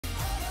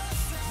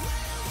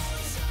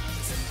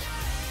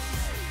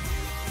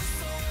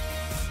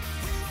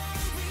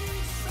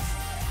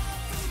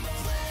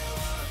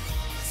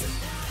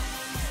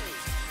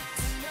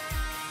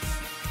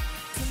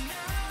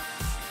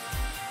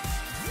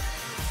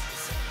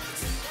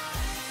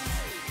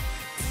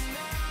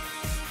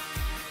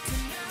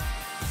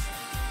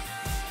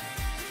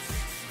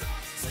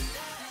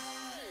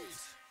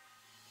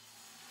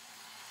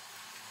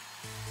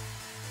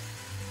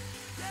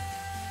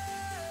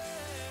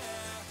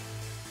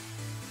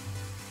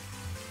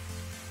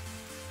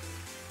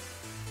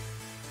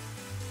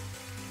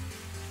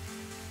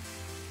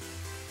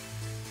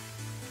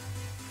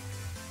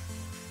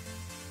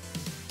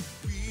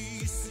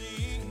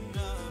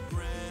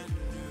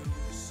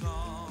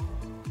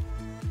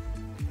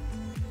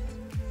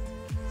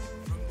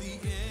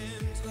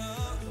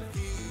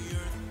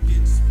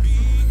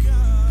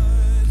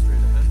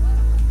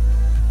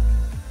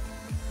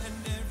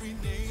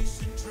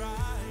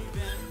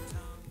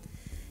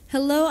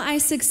Hello,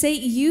 i68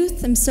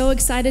 youth. I'm so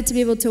excited to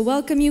be able to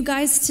welcome you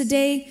guys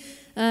today.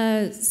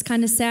 It's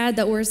kind of sad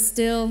that we're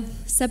still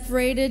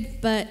separated,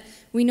 but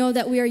we know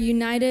that we are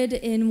united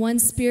in one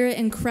spirit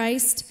in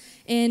Christ.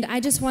 And I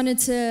just wanted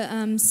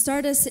to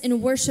start us in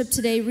worship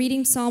today,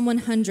 reading Psalm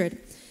 100.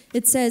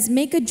 It says,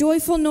 "Make a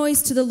joyful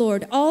noise to the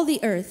Lord, all the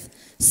earth.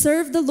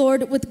 Serve the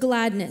Lord with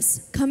gladness.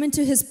 Come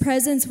into his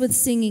presence with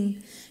singing.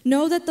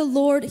 Know that the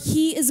Lord,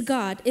 he is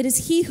God. It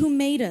is he who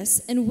made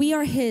us, and we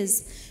are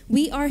his.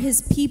 We are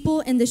his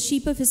people and the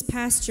sheep of his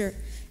pasture.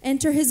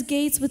 Enter his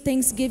gates with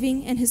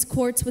thanksgiving and his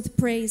courts with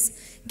praise.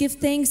 Give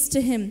thanks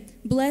to him.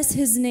 Bless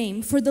his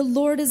name, for the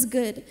Lord is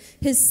good.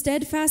 His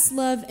steadfast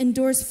love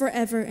endures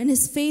forever, and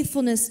his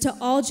faithfulness to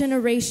all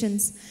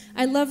generations."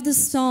 I love this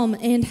psalm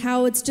and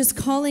how it's just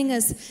calling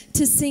us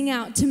to sing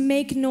out, to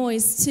make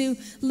noise, to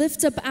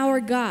lift up our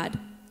God.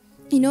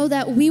 You know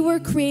that we were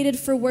created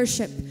for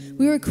worship.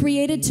 We were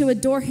created to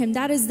adore him.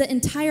 That is the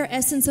entire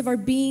essence of our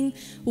being,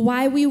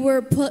 why we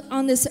were put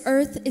on this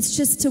earth. It's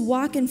just to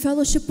walk in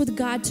fellowship with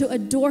God, to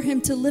adore him,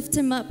 to lift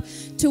him up,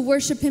 to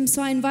worship him.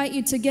 So I invite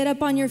you to get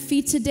up on your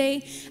feet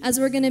today as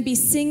we're going to be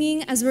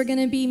singing, as we're going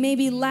to be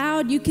maybe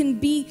loud. You can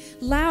be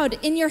loud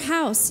in your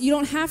house. You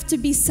don't have to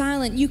be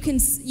silent. You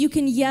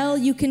can yell,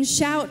 you can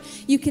shout,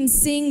 you can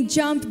sing,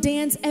 jump,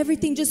 dance,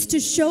 everything, just to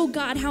show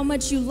God how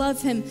much you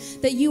love him,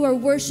 that you are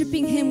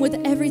worshiping him with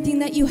everything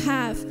that you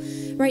have.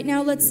 Right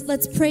now,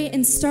 let's pray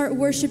and start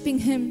worshiping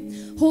him.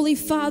 Holy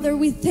Father,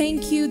 we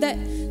thank you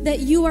that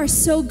you are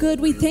so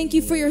good. We thank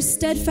you for your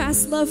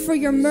steadfast love, for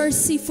your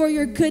mercy, for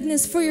your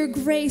goodness, for your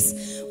grace.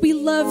 We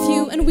love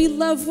you and we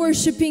love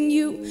worshiping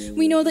you.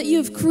 We know that you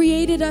have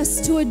created us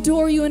to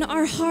adore you, and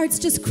our hearts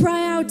just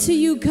cry out to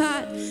you,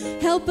 God.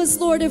 Help us,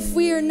 Lord, if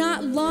we are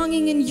not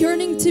longing and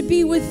yearning to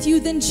be with you,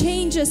 then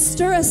change us,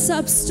 stir us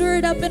up, stir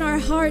it up in our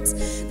hearts,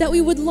 that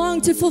we would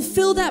long to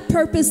fulfill that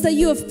purpose that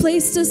you have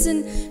placed us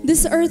in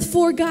this earth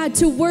for, God,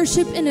 to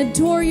worship and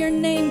adore your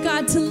name,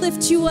 God, to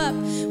lift you up.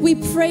 We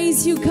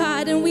praise you,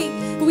 God, and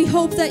we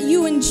hope that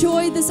you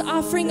enjoy this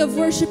offering of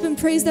worship and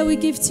praise that we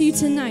give to you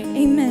tonight.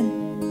 Amen.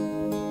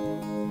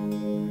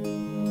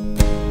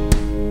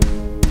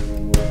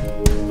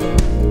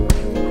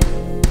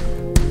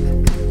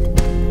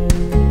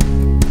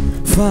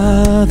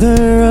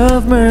 Father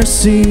of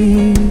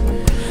mercy,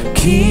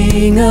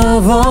 King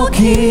of all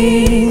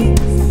kings,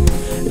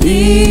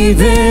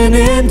 even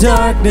in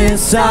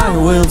darkness I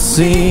will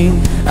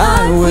sing,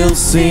 I will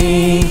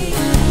sing.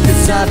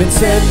 'Cause I've been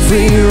set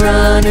free,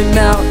 running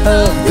out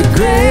of the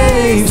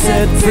grave,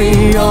 set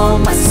free, all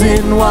my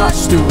sin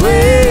washed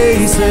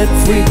away, set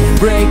free,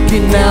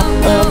 breaking out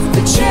of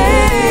the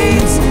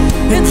chains,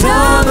 and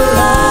I'm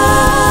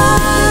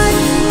alive.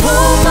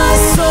 Oh my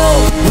soul,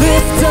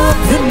 lift up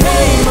the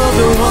name of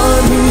the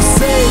one who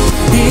saved,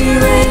 he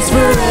reigns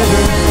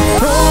forever.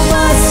 Oh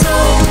my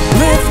soul,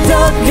 lift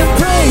up your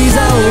praise,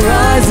 I will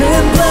rise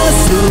and bless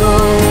the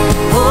Lord.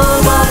 Oh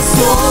my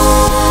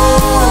soul,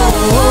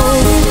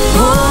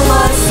 oh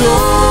my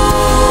soul,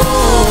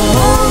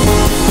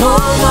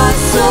 oh my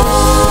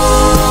soul,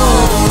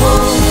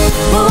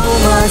 oh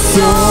my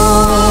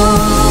soul.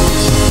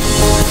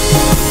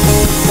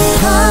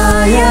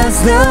 High as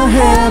the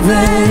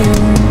heaven,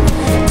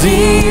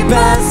 deep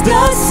as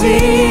the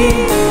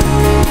sea,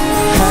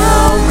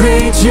 how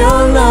great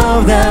your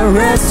love that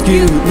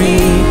rescued me,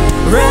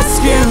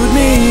 rescued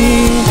me.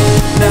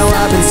 Now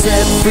I've been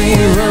set free,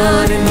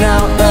 running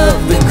out of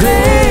the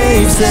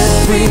grave, set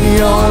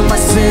free, all my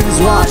sins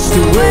washed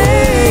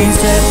away,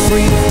 set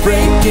free,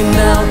 breaking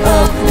out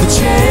of the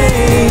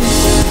chains,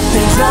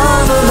 and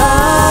I'm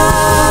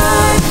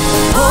alive.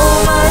 Oh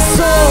my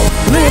soul,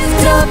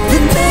 lift up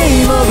the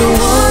name of the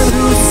one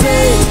who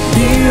saved,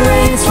 he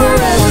reigns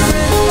forever.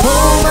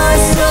 Oh my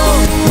soul,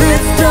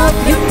 lift up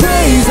your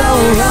praise, I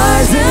will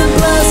rise and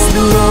bless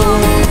the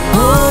Lord.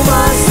 Oh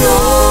my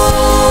soul,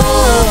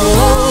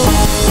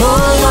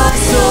 oh my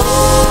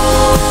soul,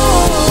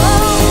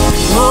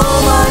 oh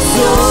my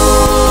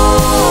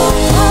soul,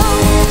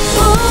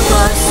 oh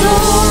my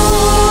soul.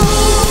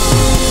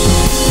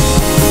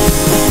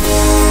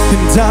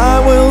 And I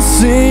will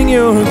sing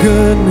your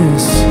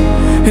goodness,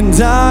 and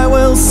I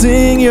will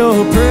sing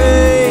your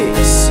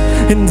praise,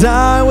 and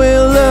I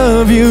will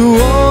love you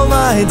all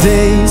my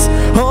days,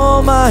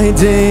 all my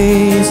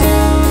days.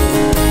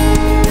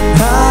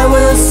 I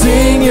will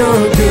sing your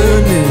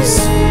goodness,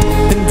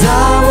 and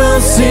I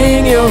will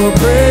sing your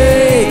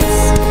praise,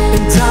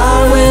 and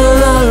I will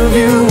love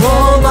you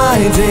all my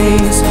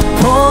days,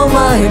 all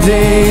my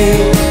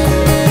days.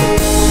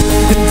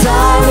 And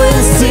I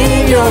will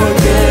sing your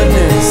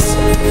goodness,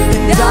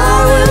 and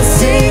I will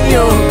sing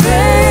your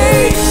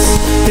praise,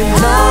 and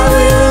I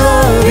will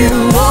love you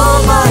all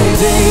my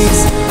days,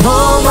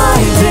 all my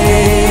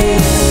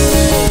days.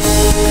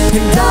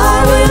 And I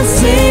will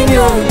sing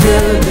your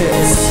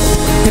goodness,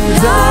 and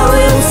I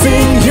will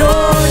sing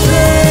your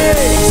praise.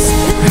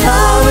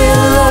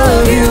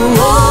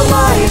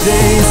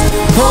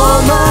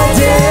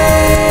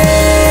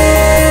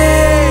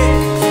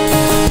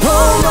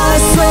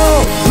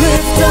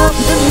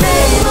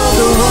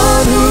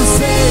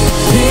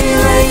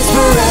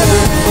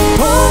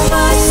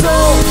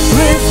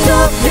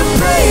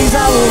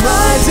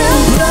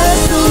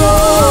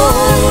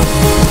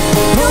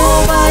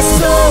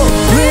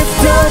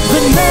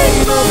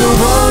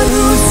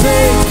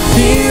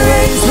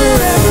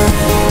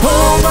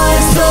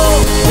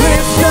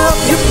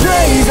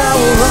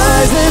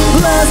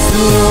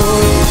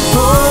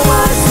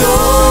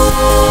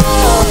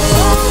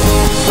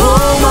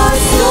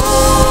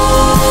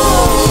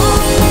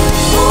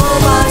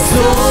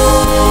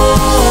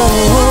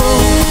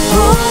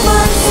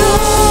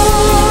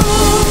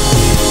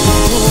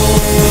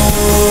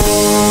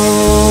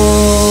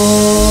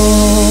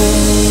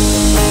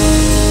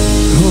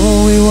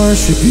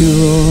 worship you,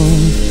 Lord.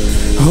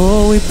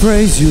 Oh, we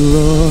praise you,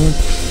 Lord.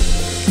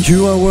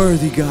 You are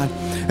worthy, God.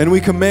 And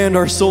we command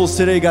our souls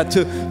today, God,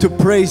 to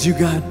praise you,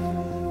 God.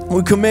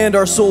 We command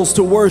our souls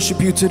to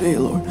worship you today,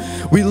 Lord.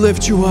 We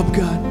lift you up,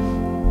 God.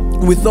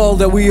 With all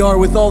that we are,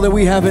 with all that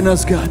we have in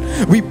us, God.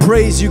 We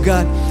praise you,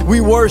 God.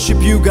 We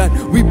worship you, God.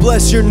 We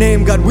bless your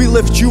name, God. We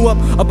lift you up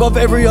above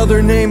every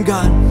other name,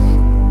 God.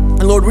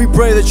 And Lord, we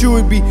pray that you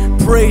would be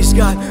praised,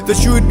 God,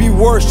 that you would be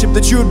worshiped,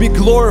 that you would be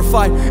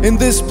glorified in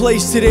this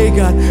place today,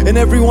 God, in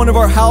every one of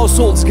our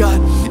households,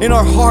 God, in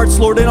our hearts,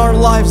 Lord, in our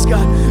lives,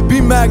 God. Be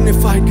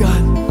magnified,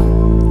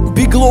 God.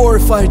 Be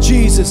glorified,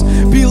 Jesus.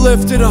 Be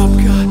lifted up,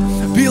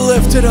 God. Be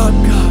lifted up,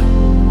 God.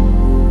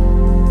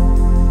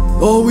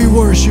 Oh, we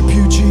worship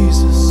you,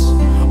 Jesus.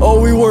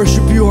 Oh, we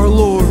worship you, our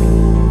Lord.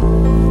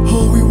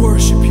 Oh, we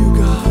worship you,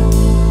 God.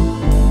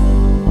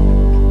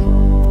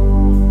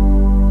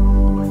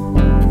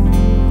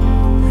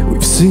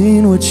 We've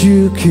seen what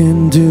you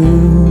can do,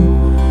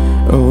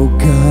 oh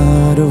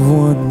God of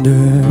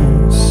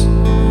wonders.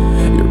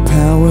 Your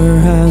power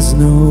has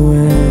no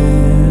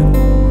end.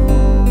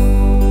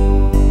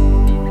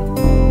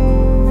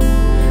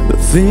 The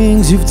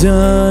things you've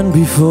done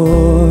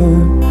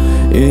before,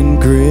 in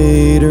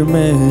greater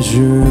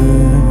measure,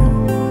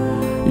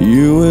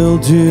 you will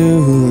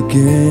do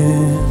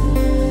again.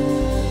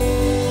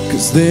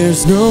 'Cause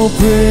there's no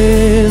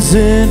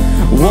prison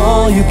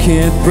wall you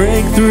can't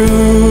break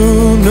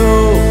through,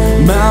 no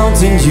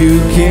mountain you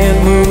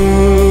can't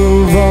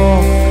move.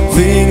 All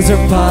things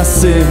are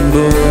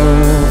possible.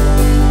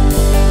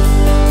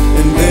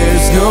 And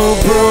there's no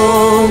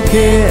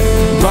broken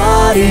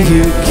body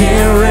you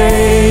can't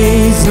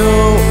raise,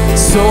 no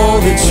soul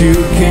that you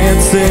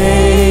can't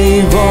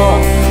save. All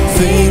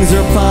things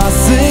are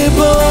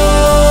possible.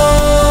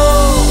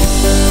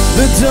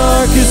 The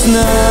darkest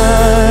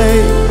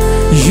night,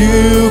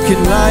 you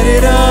can light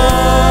it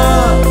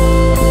up,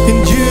 and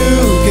you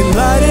can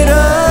light it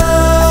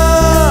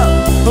up.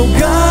 Oh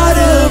God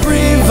of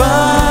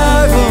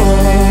revival,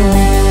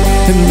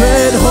 and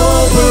let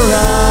hope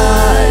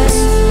arise.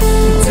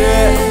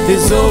 Death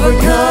is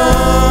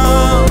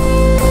overcome,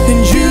 and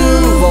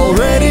you've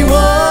already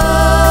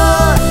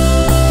won.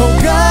 Oh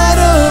God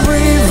of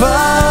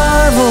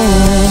revival,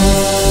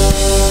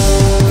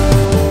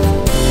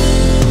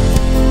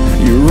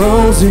 you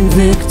rose in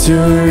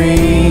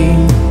victory,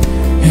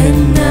 and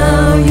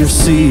now you're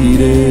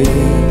seated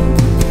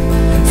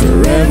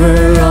forever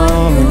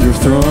on your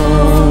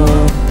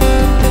throne.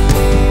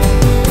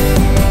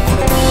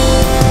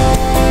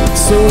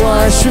 So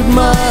why should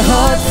my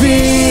heart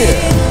fear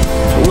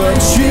what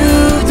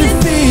you've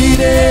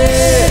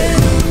defeated?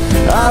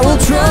 I will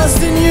trust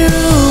in you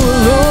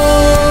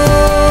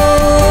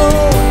alone.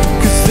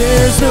 'Cause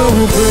there's no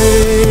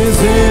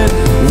prison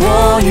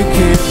wall you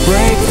can't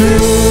break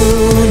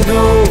through,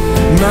 no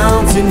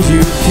mountain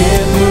you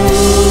can't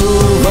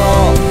move.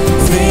 All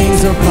things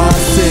are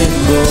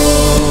possible.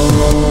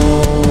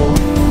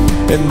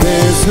 And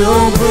there's no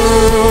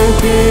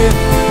broken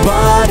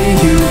body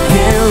you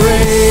can't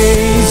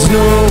raise,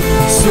 no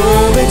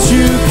soul that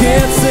you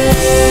can't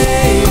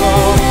save.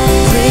 All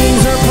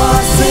things are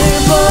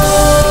possible.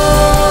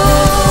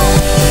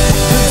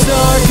 The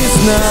darkest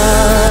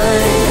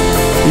night,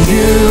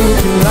 you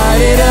can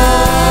light it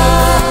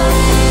up,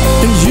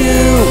 and you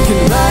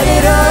can light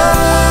it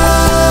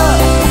up.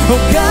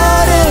 Oh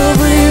God of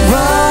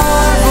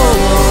revival,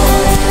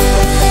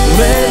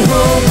 let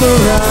hope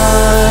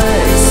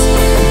arise.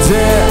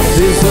 Death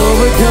is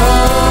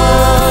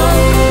overcome,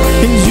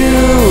 and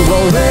you've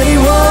already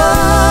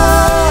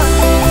won.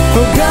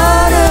 Oh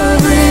God of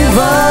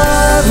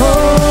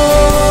revival,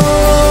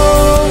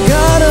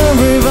 God of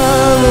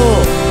revival.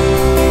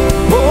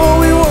 Oh,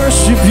 we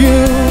worship you.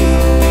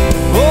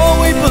 Oh,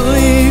 we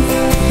believe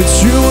that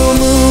you will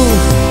move,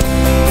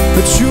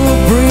 that you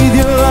will breathe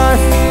your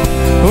life.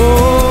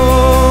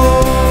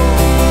 Oh,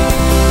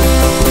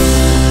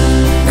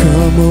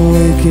 come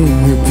awaken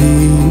your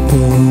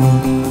people,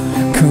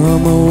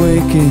 come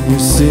awaken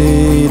your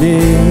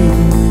city.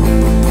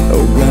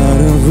 Oh God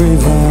of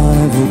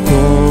revival,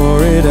 pour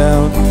it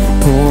out,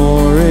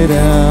 pour it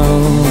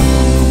out.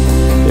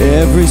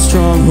 Every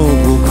stronghold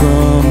will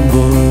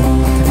crumble,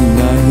 and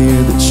I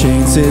hear the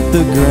chains hit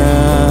the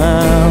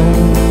ground.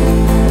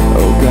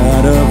 Oh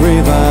God of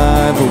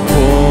revival,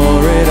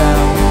 pour it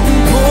out,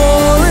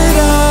 pour it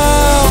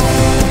out.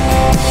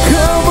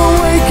 Come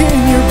awaken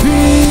your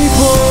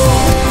people,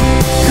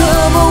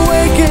 come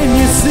awaken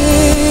your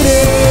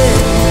city.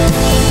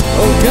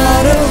 Oh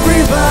God of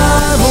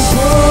revival,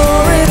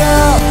 pour it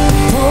out,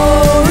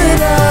 pour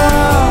it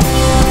out.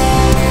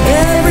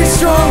 Every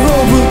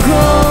stronghold will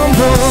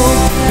crumble,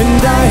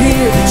 and I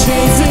hear the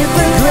chains hit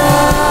the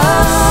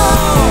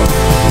ground.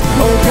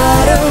 Oh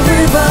God of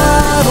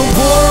revival,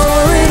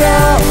 pour it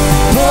out,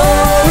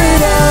 pour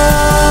it out.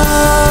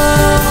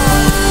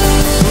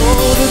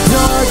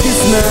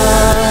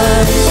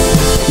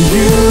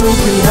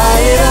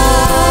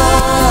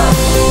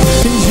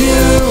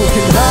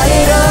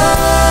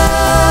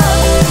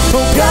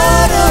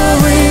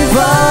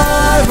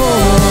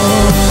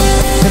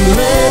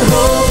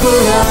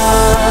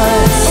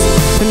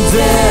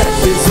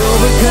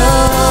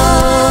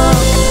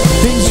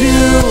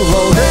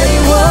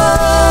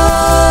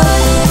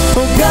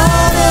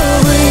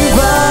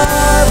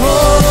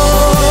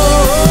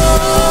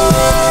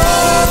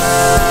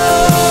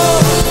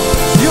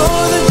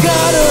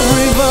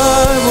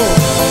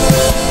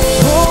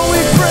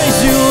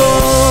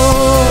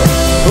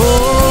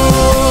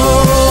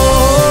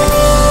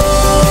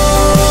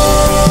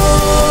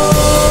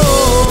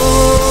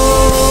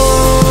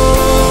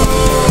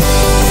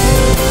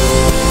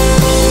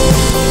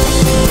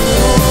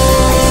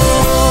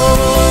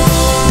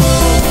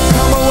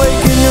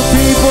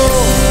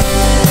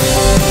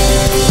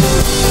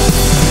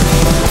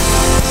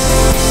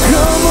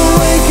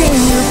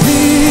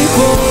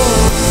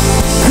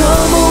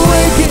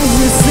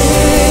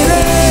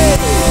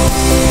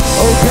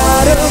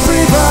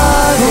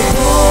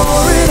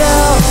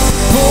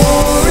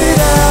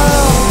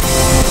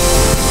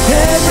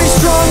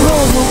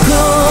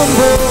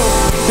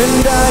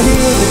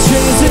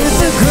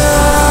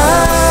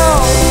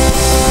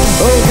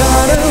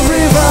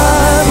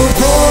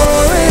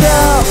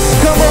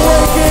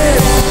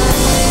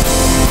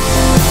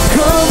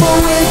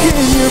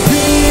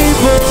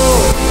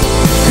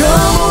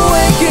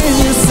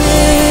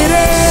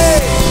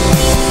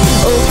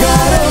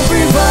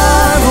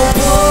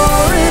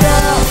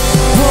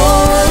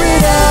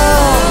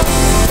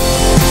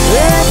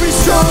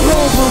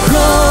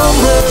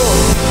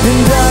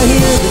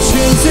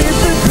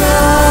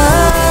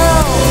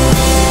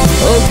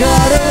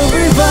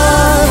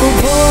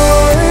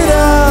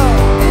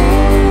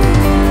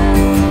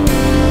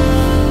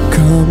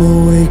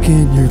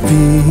 awaken your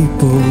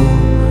people.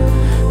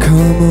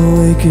 Come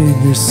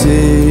awaken your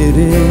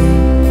city.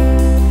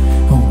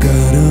 Oh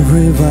God of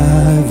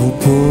revival,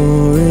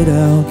 pour it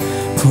out,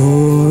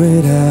 pour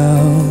it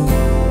out.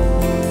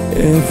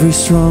 Every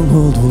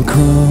stronghold will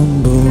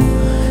crumble,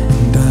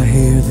 and I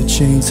hear the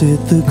chains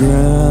hit the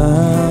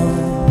ground.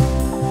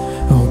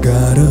 Oh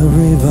God of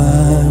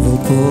revival,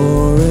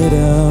 pour it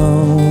out.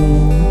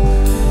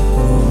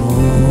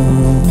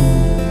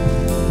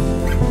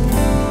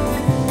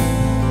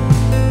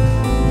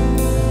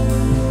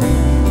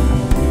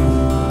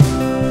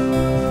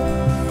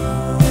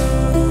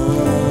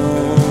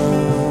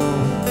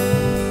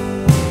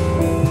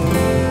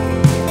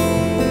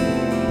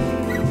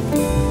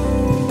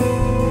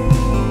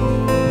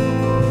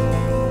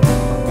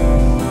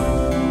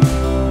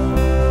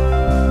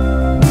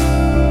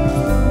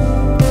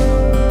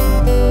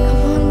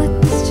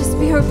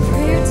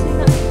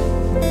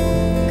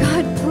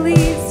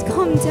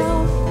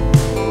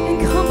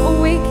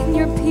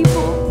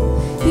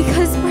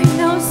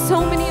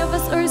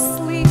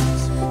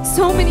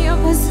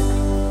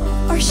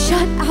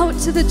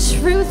 To the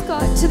truth,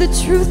 God, to the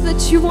truth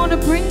that you want to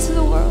bring to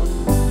the world.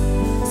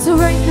 So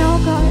right now,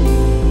 God,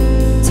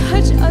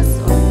 touch us,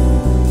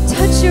 Lord.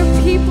 Touch your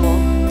people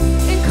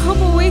and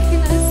come awaken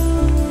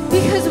us,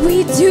 because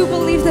we do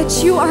believe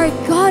that you are a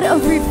God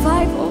of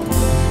revival,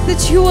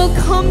 that you will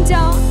come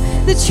down,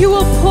 that you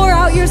will pour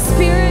out your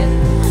spirit.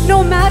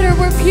 No matter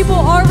where people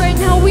are right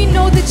now, we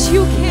know that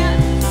you can.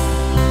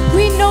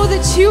 We know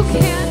that you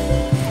can.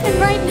 And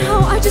right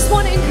now, I just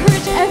want to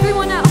encourage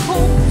everyone at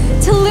home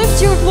to lift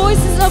your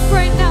voices up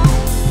right now,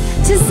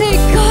 to say,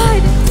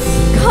 God,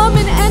 come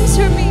and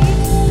enter me.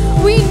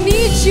 We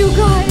need you,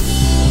 God.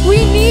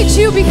 We need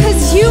you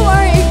because you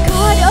are a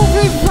God of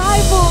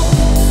revival.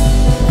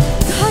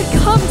 God,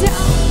 come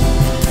down.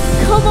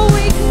 Come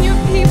awaken your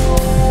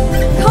people.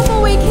 Come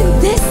awaken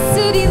this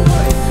city,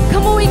 Lord.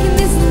 Come awaken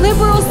this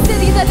liberal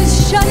city that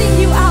is shutting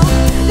you out,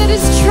 that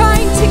is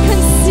trying to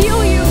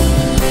conceal you.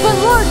 But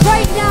Lord,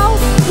 right now,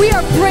 we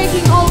are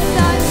breaking all of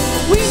that.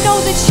 We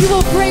know that you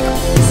will break all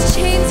these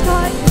chains,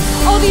 God.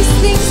 All these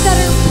things that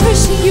are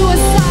pushing you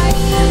aside,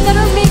 that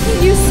are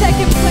making you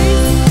second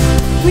place.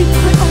 We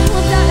put all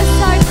of that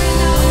aside right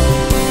now.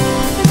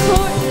 And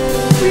Lord,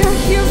 we are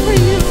here for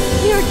you.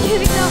 We are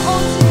giving that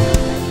all to you.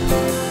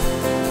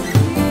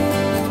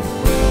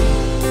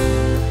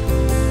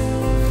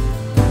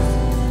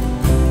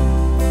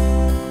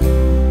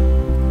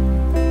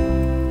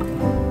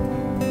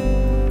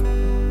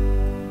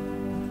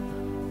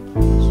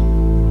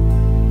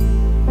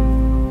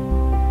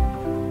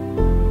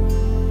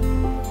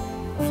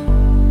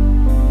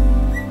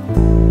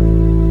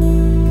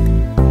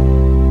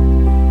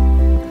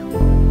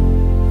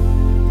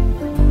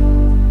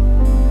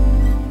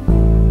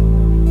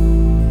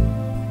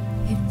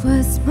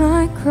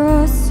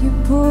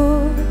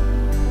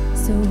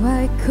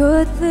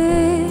 Could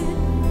live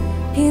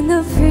in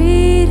the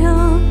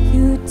freedom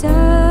you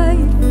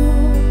died for.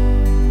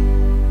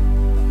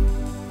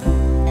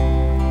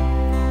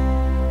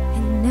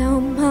 And now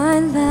my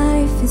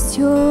life is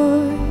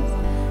yours,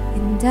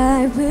 and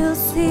I will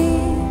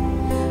sing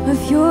of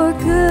your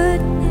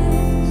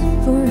goodness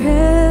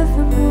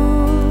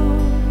forevermore.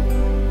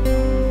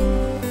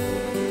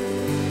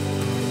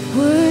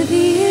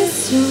 Worthy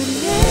is your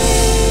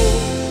name,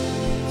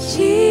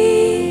 Jesus.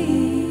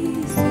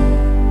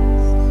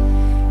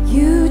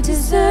 You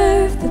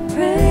deserve the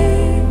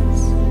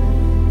praise.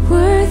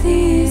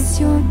 Worthy is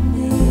your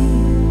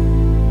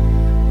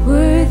name.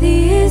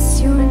 Worthy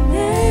is your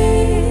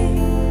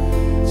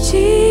name,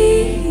 Jesus.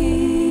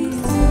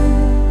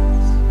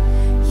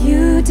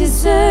 You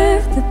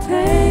deserve the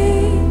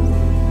praise.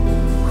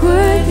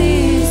 Worthy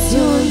is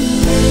your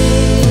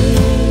name.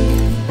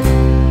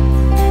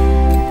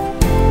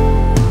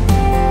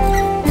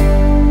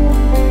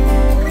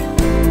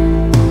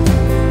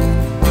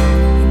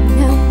 And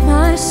now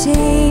my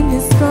shame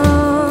is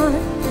gone.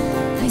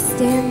 I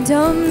stand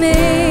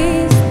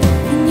amazed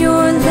in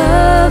your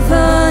love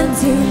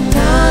undeniable.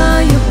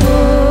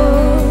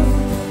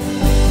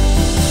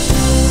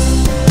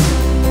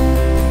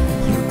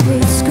 Your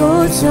grace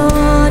goes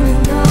on,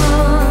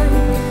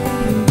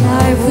 and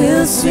I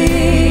will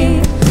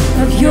sing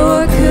of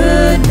your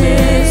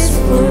goodness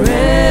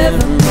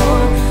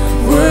forevermore.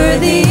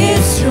 Worthy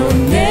is your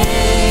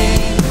name,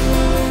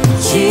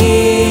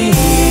 Jesus.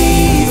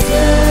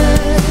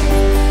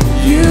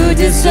 You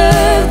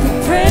deserve the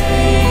praise.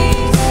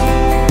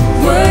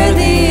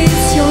 Worthy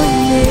is your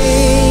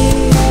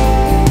name.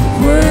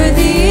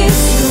 Worthy is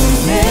your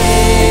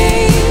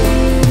name,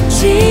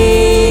 Jesus.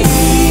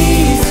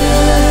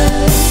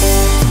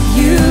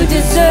 You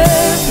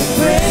deserve the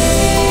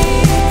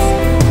praise.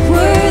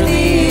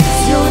 Worthy is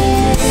your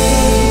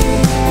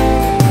name.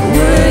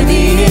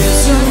 Worthy is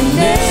your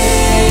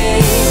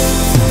name,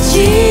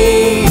 Jesus.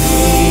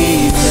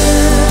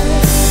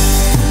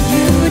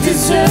 You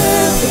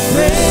deserve the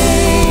praise.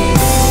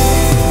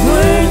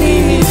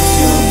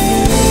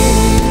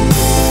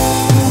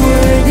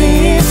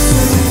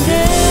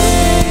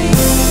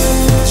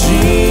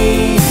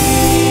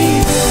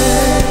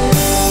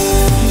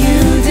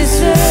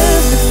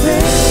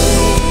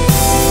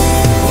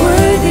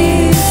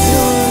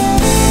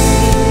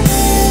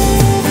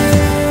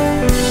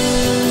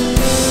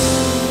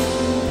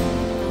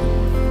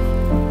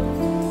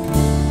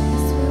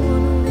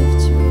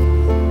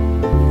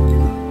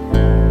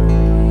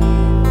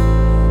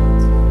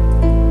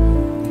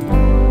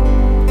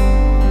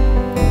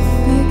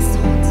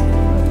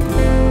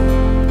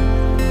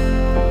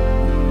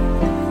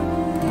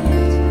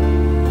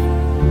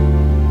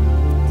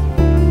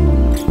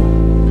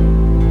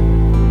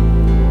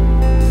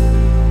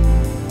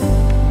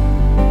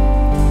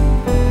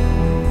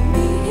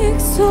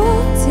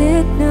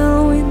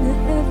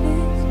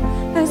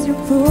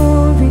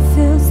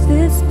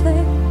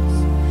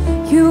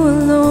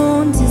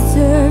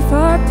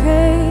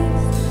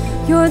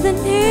 You're the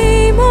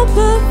name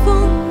above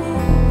all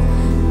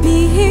names.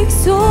 Be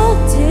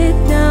exalted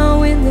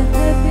now in the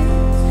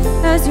heavens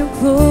as your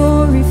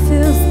glory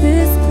fills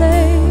this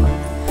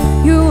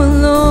place. You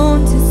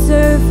alone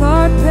deserve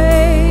our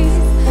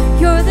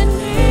praise. You're the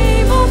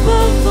name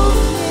above all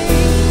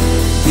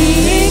names.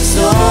 Be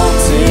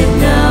exalted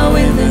now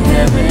in the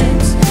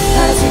heavens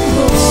as your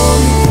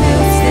glory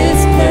fills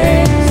this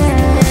place.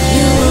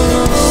 You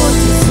alone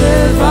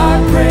deserve our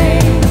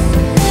praise.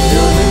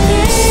 You're the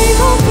name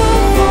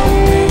above all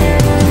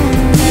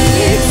names. Be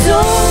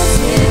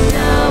exalted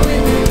now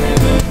in the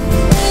heavens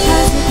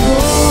as your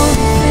glory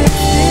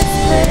fills this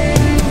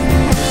place.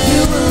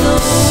 You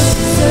alone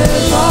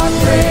deserve our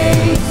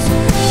praise.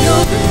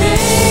 You're the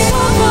name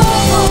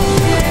above all names.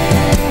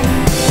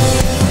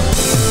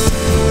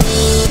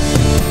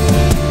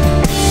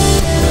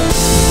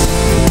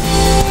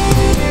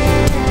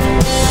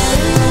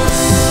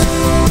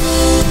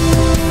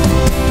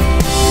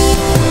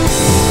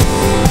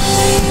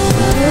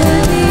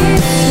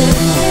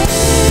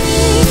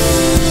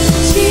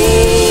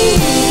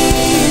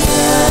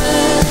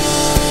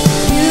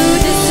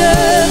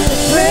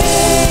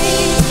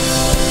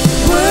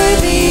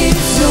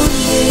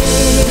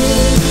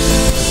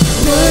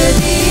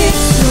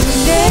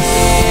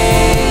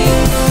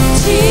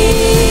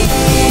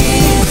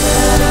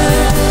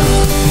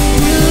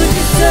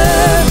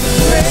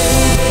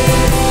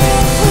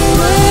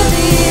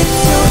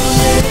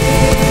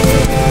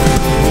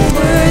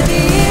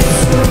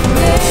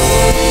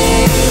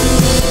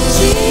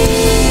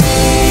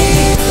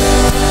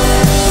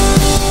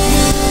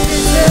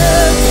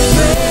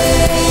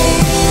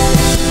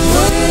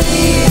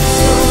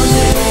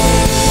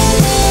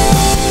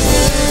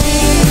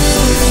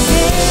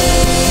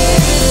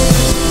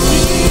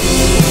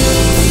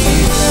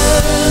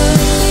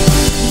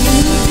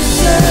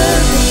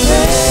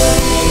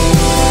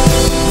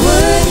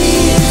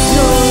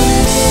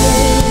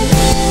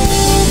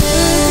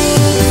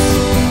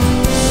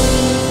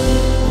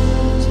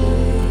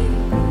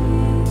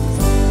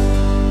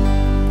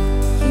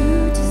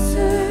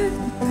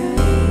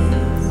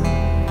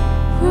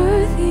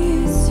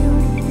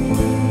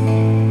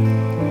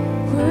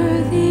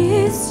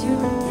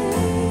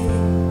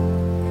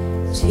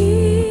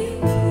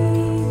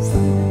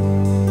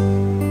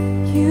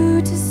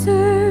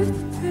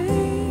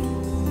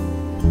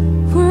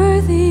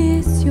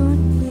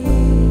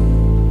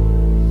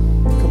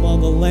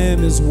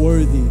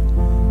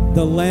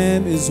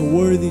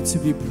 To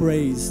be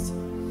praised.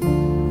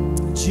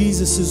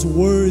 Jesus is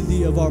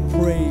worthy of our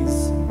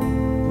praise.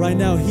 Right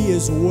now, He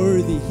is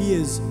worthy. He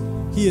is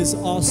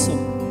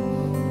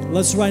awesome.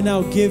 Let's right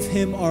now give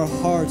Him our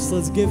hearts.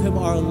 Let's give Him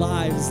our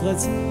lives.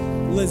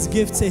 Let's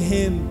give to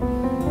Him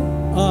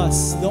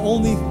us.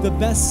 The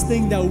best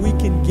thing that we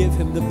can give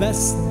Him, the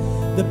best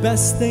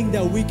thing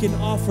that we can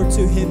offer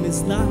to Him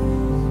is not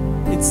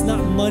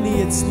money,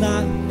 it's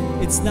not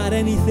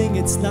anything,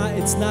 it's not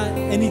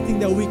anything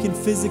that we can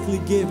physically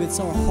give. It's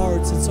our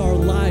hearts, it's our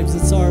lives,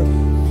 it's us.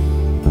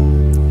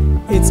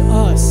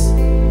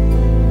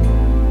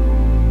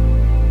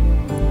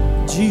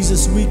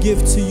 Jesus, we give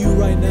to you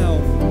right now.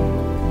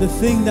 The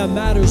thing that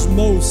matters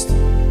most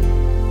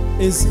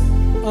is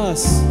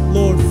us,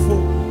 Lord.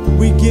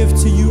 We give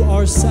to you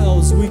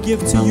ourselves. We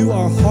give to you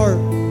our heart.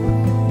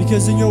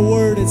 Because in your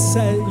word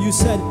you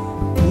said,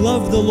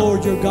 love the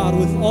Lord your God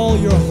with all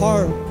your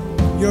heart,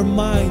 your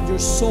mind, your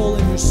soul,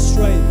 and your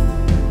strength.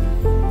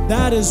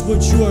 That is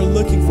what you are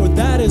looking for.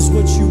 That is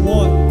what you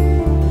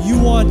want. You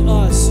want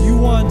us. You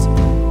want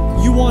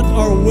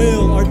our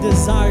will, our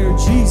desire.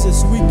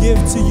 Jesus, we give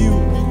to you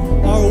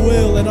our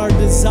will and our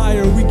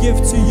desire. We give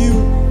to you,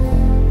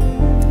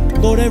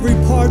 Lord, every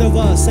part of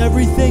us,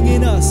 everything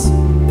in us.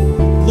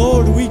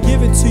 Lord, we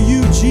give it to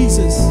you,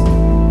 Jesus.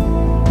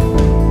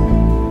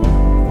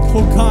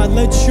 Oh God,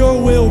 let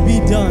your will be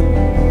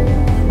done.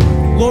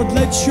 Lord,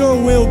 let your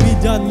will be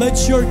done.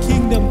 Let your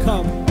kingdom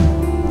come.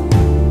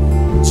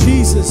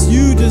 Jesus,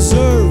 you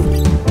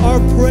deserve our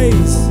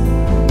praise.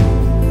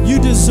 You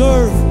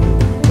deserve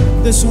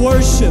this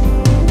worship,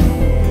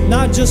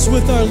 not just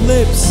with our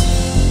lips,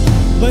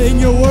 but in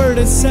your word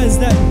it says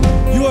that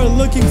you are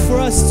looking for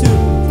us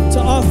to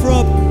offer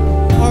up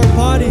our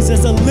bodies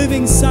as a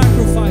living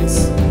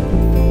sacrifice.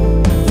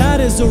 That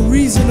is a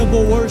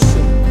reasonable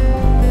worship.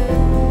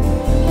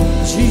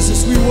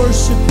 Jesus, we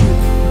worship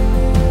you.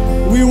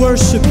 We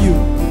worship you.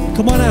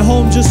 Come on at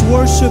home, just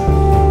worship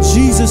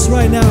Jesus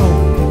right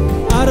now.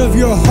 Out of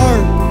your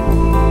heart,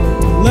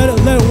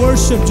 let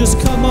worship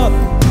just come up.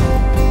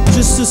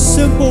 Just a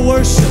simple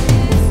worship.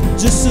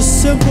 Just a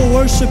simple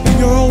worship in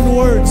your own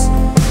words.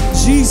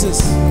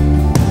 Jesus,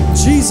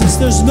 Jesus,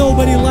 there's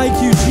nobody like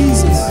you,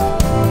 Jesus.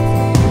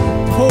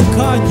 Oh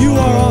God, you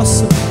are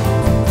awesome.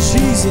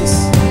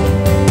 Jesus,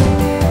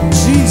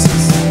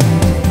 Jesus.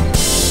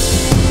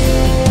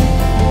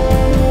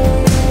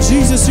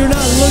 Jesus, you're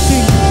not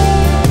looking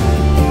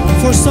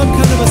for some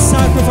kind of a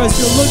sacrifice.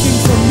 You're looking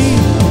for me.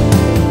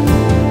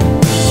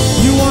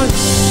 You want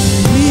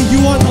me.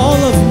 You want all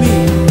of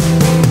me.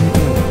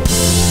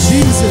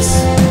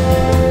 Jesus.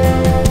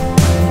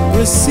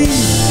 Receive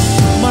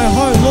my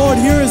heart. Lord,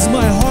 here is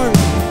my heart.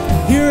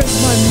 Here is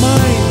my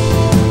mind.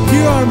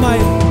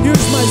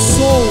 Here's my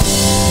soul.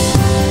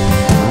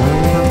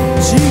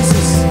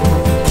 Jesus,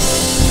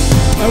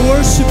 I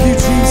worship you,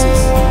 Jesus.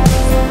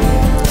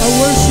 I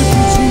worship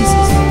you,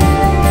 Jesus.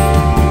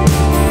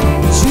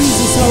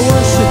 Jesus, I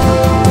worship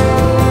you.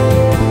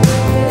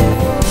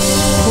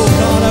 Oh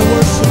God, I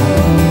worship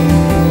you.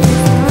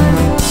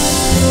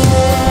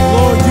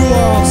 Lord, you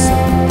are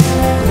awesome.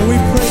 And we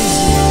praise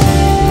you.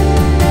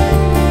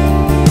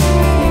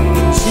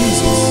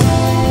 Jesus,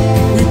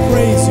 we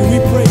praise you. We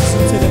praise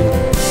you today.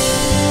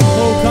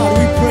 Oh God,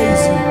 we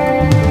praise you.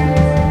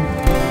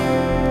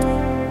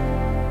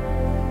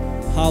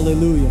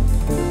 Hallelujah.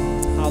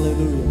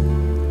 Hallelujah.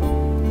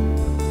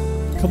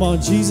 Come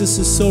on, Jesus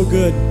is so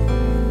good.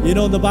 You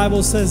know, the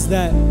Bible says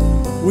that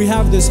we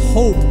have this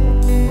hope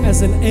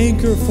as an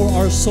anchor for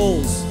our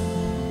souls.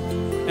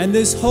 And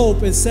this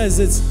hope, it says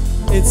it's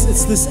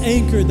this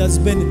anchor that's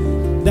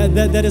been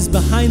that is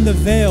behind the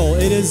veil.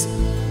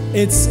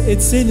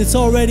 It's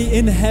already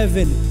in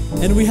heaven,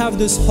 and we have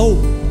this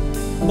hope.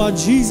 But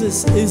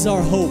Jesus is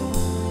our hope.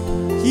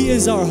 He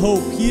is our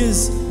hope. He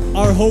is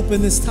our hope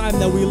in this time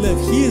that we live.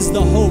 He is the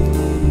hope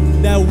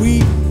that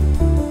we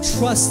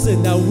trust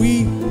in, that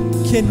we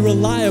can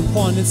rely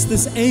upon. It's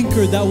this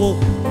anchor that will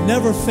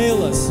never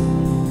fail us.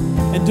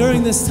 And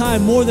during this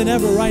time, more than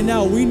ever, right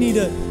now, we need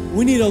to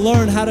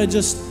learn how to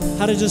just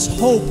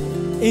hope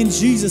in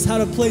Jesus, how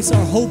to place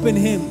our hope in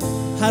Him,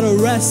 how to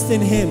rest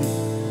in Him,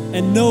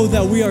 and know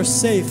that we are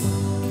safe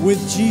with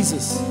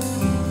Jesus.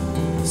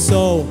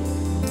 So,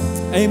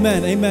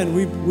 amen, amen.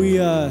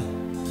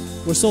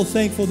 We're so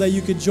thankful that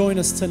you could join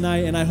us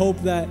tonight, and I hope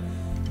that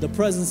the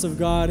presence of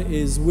God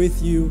is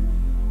with you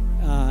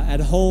at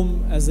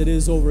home as it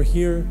is over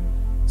here.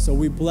 So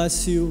we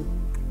bless you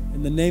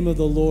in the name of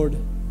the Lord.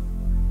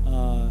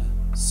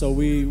 So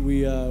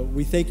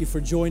we thank you for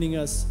joining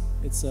us.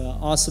 It's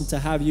awesome to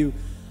have you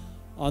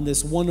on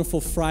this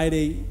wonderful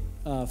Friday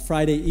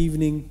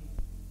evening.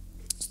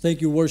 So thank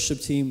you,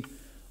 worship team.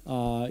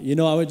 You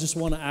know, I would just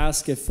want to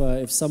ask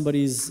if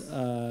somebody's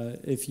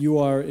if you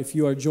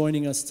are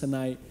joining us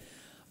tonight,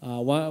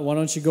 why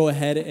don't you go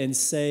ahead and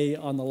say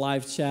on the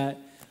live chat,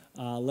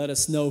 let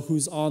us know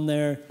who's on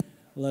there,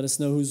 let us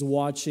know who's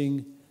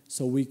watching,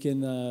 so we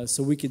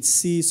can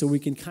see, so we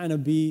can kind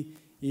of be,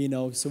 you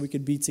know, so we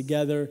could be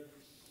together.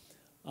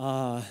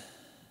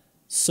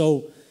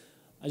 So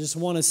I just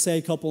want to say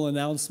a couple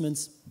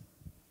announcements.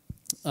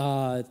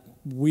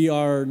 We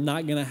are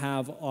not going to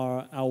have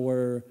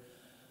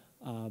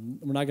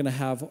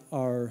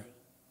our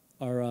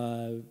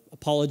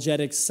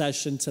apologetics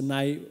session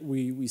tonight.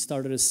 We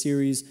started a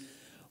series.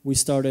 We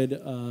started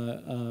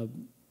a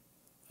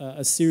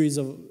series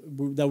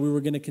that we were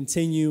going to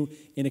continue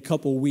in a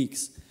couple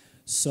weeks.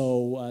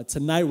 So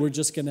tonight we're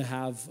just going to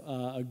have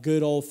a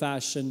good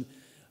old-fashioned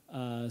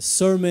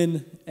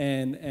sermon,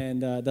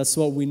 and that's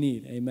what we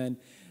need. Amen.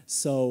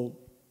 So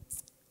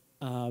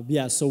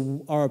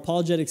so our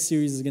apologetic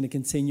series is going to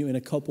continue in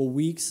a couple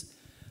weeks.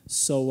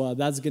 So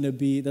that's going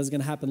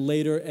to happen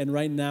later. And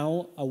right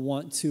now, I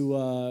want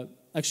to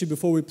actually,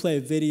 before we play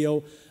a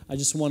video, I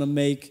just want to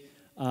make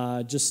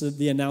just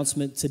the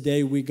announcement.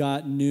 Today we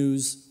got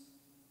news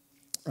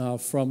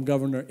from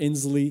Governor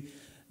Inslee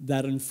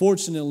that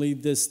unfortunately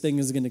this thing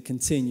is going to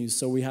continue.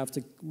 So we have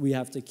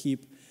to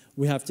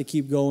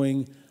keep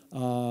going.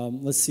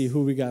 Let's see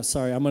who we got.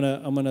 Sorry, I'm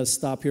gonna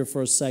stop here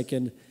for a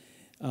second.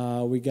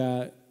 We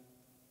got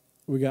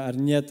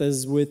Arneta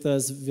is with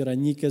us,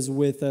 Veronica is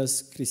with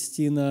us,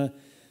 Christina.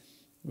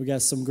 We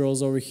got some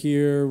girls over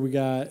here.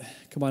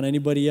 Come on,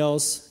 anybody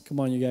else? Come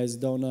on, you guys.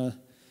 We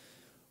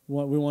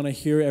want to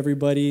hear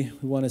everybody.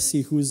 We want to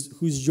see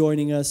who's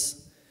joining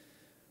us.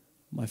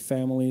 My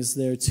family is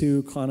there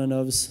too,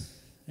 Konanovs.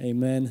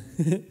 Amen.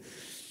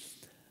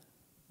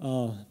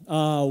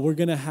 We're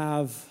gonna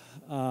have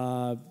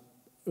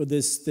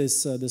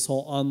this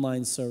whole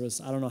online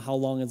service. I don't know how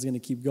long it's gonna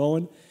keep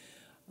going.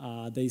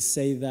 They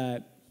say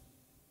that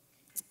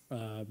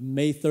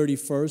May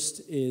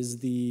 31st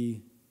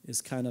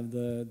is kind of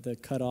the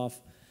cutoff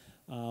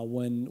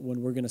when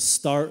we're going to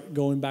start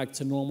going back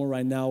to normal.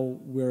 Right now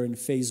we're in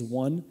phase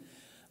 1.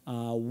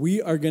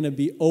 We are going to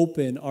be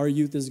open. Our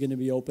youth is going to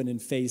be open in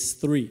phase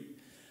 3.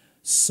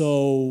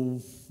 So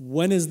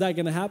when is that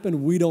going to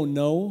happen? We don't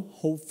know.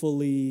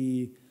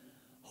 Hopefully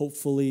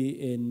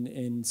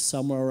in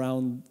somewhere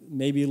around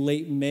maybe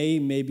late May,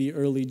 maybe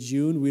early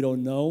June. We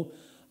don't know.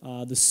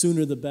 The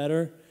sooner the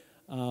better.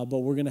 But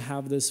we're going to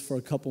have this for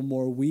a couple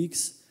more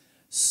weeks.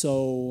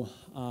 So,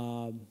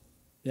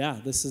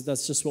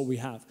 that's just what we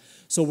have.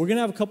 So we're going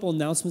to have a couple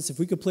announcements. If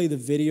we could play the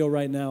video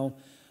right now,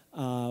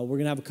 we're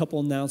going to have a couple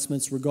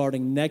announcements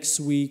regarding next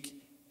week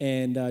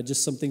and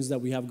just some things that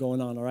we have going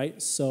on, all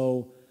right?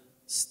 So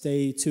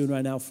stay tuned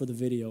right now for the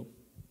video.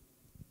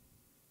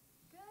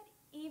 Good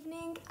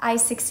evening,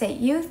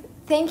 i68 youth.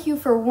 Thank you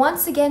for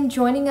once again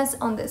joining us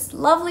on this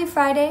lovely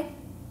Friday.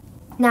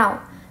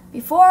 Now,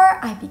 before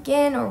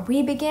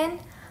we begin,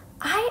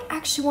 I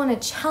actually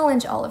want to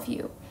challenge all of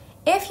you.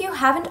 If you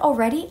haven't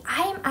already,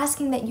 I am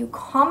asking that you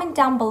comment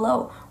down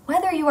below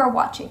whether you are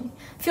watching.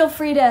 Feel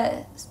free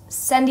to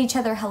send each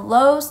other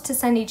hellos, to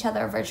send each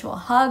other a virtual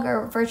hug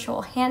or a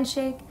virtual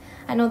handshake.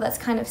 I know that's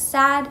kind of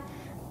sad,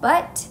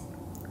 but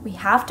we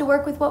have to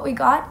work with what we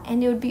got,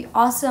 and it would be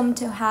awesome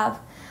to have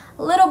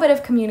a little bit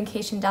of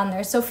communication down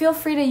there. So feel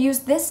free to use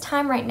this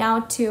time right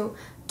now to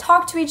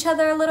talk to each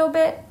other a little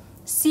bit,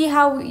 see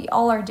how we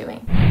all are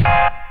doing.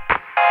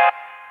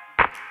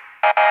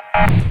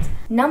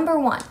 Number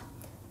 1,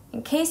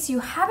 in case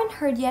you haven't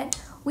heard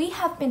yet, we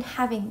have been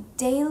having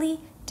daily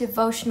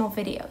devotional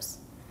videos.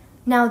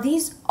 Now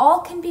these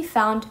all can be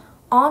found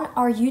on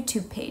our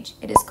YouTube page.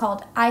 It is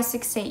called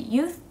i68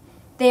 Youth.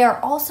 They are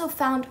also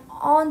found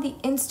on the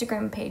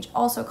Instagram page,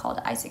 also called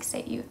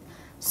i68 Youth.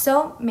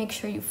 So make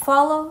sure you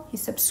follow, you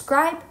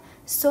subscribe,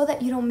 so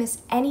that you don't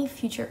miss any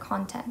future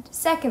content.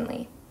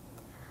 Secondly,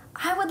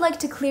 I would like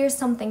to clear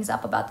some things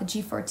up about the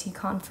G4T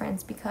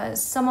conference,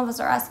 because some of us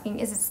are asking,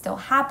 is it still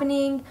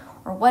happening,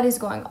 or what is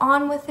going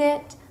on with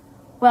it?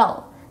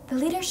 Well, the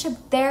leadership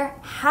there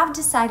have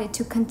decided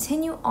to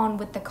continue on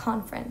with the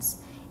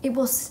conference. It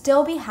will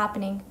still be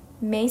happening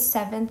May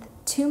 7th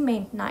to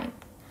May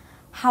 9th.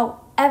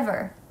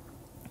 However,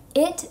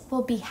 it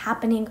will be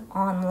happening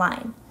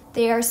online.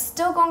 They are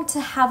still going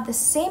to have the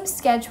same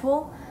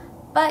schedule,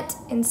 but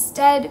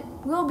instead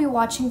we'll be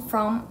watching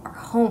from our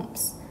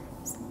homes.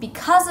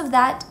 Because of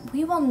that,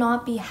 we will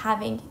not be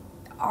having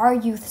our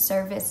youth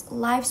service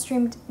live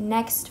streamed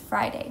next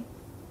Friday.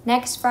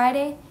 Next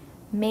Friday,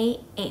 May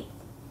 8th.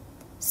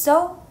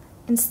 So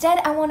instead,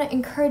 I want to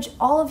encourage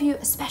all of you,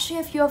 especially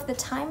if you have the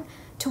time,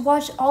 to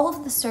watch all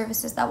of the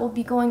services that will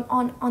be going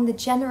on the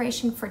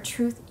Generation for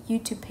Truth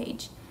YouTube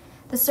page.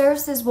 The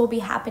services will be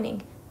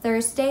happening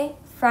Thursday,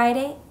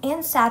 Friday,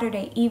 and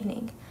Saturday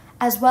evening,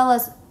 as well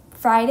as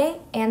Friday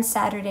and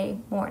Saturday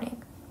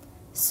morning.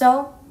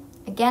 So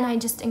again, I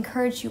just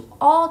encourage you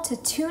all to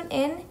tune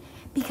in,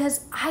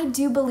 because I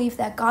do believe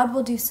that God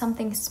will do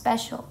something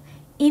special,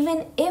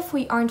 even if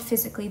we aren't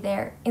physically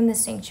there in the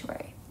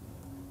sanctuary.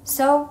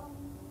 So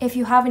if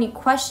you have any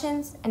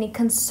questions, any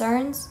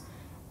concerns,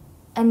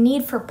 a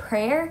need for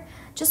prayer,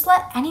 just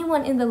let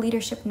anyone in the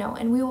leadership know,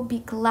 and we will be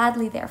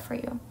gladly there for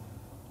you.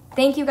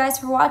 Thank you guys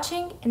for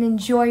watching, and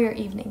enjoy your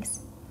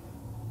evenings.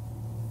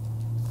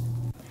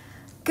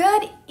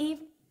 Good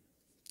evening.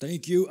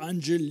 Thank you,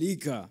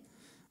 Angelica.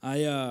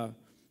 I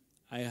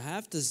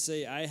have to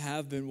say, I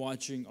have been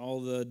watching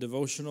all the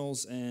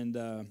devotionals, and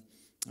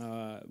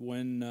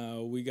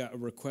when we got a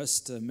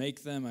request to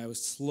make them, I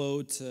was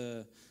slow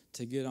to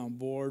get on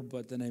board,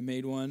 but then I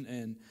made one,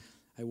 and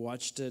I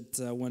watched it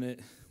when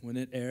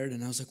it aired,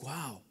 and I was like,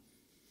 wow,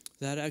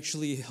 that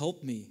actually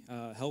helped me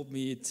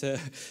to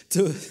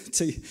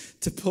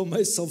pull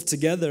myself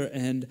together.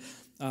 And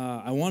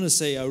I want to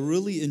say I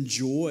really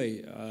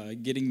enjoy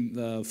getting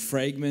the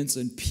fragments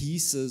and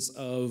pieces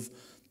of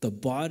the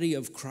body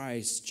of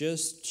Christ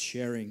just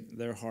sharing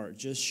their heart,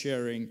 just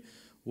sharing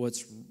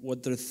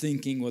what they're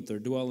thinking, what they're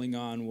dwelling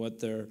on, what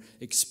they're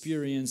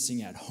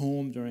experiencing at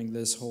home during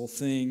this whole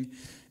thing.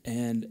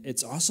 And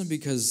it's awesome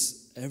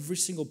because every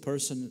single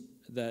person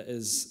that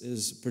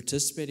is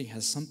participating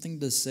has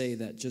something to say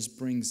that just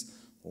brings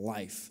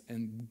life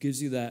and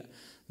gives you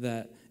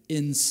that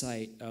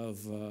insight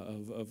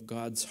of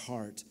God's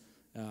heart.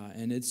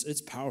 And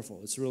it's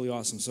powerful. It's really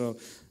awesome. So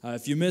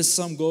if you miss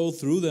some, go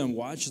through them,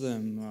 watch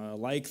them,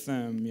 like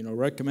them,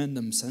 recommend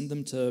them, send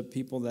them to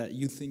people that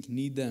you think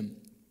need them.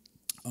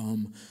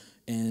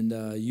 And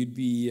you'd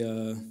be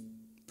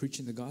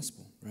preaching the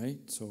gospel, right?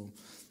 So,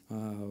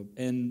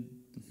 and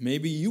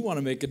maybe you want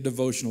to make a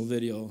devotional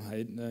video,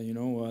 right?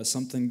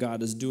 Something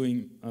God is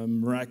doing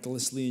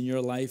miraculously in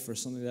your life, or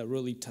something that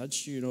really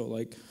touched you,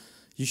 like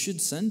you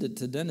should send it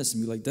to Dennis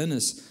and be like,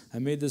 Dennis, I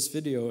made this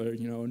video, or,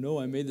 no,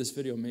 I made this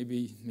video.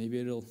 Maybe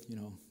it'll,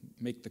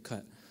 make the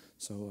cut.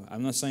 So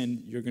I'm not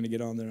saying you're going to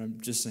get on there. I'm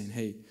just saying,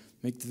 hey,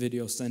 make the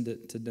video, send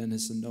it to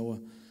Dennis and Noah.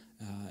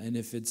 And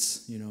if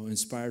it's,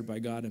 inspired by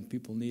God and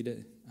people need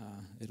it,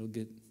 it'll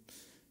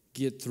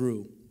get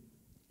through.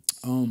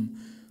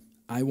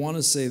 I want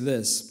to say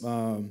this.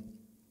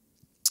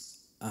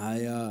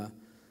 I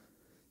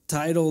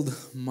titled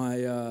my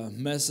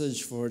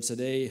message for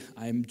today,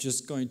 I'm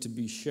just going to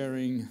be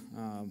sharing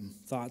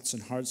thoughts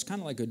and hearts, kind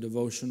of like a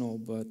devotional,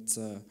 but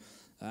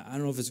I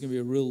don't know if it's going to be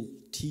a real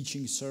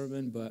teaching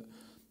sermon,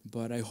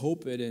 but I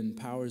hope it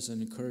empowers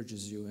and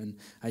encourages you. And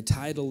I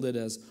titled it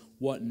as,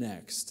 What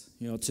Next?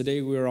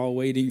 Today we're all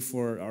waiting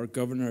for our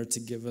governor to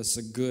give us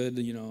a good,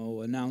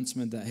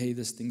 announcement that, hey,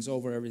 this thing's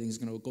over, everything's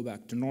going to go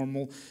back to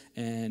normal,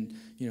 and,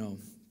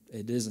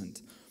 it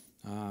isn't.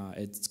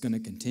 It's going to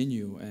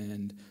continue,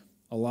 and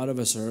a lot of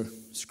us are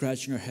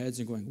scratching our heads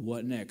and going,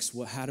 what next?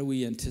 How do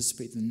we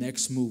anticipate the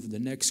next move, the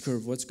next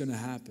curve? What's going to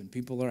happen?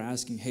 People are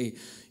asking, hey,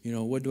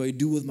 what do I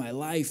do with my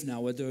life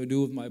now? What do I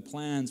do with my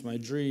plans, my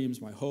dreams,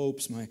 my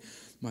hopes, my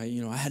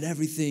I had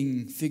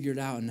everything figured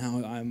out, and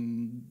now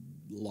I'm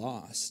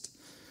lost.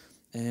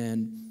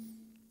 And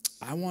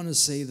I want to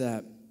say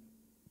that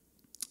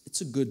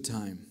it's a good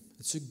time.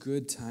 It's a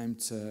good time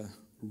to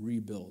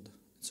rebuild.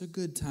 It's a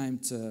good time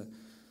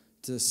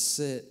to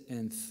sit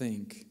and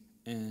think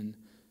and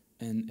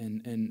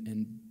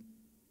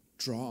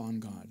draw on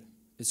God.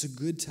 It's a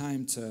good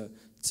time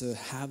to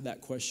have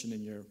that question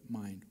in your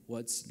mind.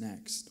 What's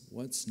next?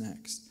 What's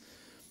next?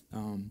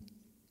 And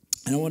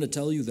I want to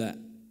tell you that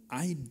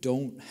I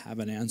don't have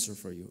an answer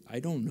for you. I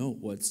don't know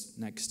what's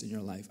next in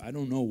your life. I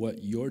don't know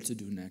what you're to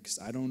do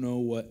next. I don't know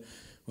what,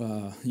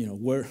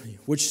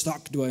 which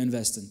stock do I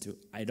invest into?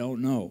 I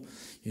don't know.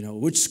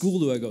 Which school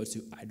do I go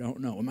to? I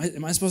don't know.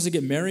 Am I supposed to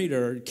get married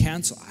or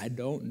cancel? I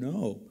don't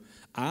know.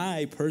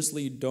 I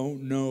personally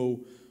don't know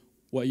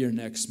what your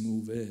next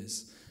move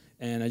is.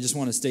 And I just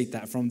want to state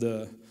that from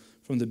the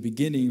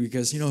beginning,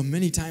 because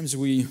many times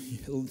we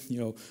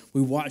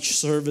watch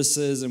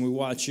services and we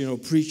watch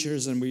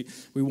preachers, and we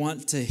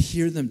want to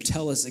hear them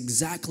tell us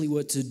exactly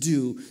what to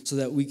do so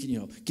that we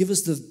can give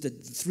us the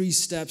 3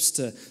 steps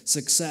to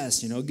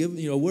success. Give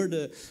where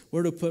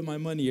to put my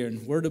money in,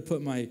 where to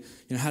put my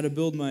how to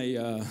build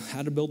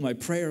my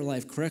prayer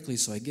life correctly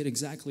so I get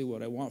exactly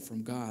what I want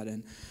from God.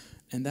 And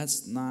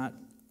that's not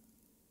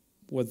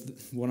what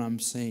I'm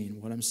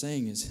saying. What I'm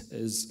saying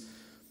is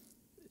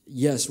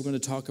yes, we're going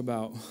to talk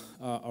about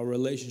our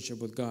relationship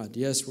with God.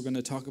 Yes, we're going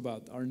to talk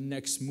about our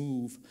next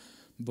move,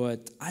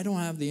 but I don't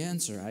have the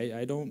answer.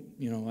 I don't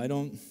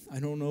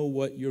know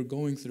what you're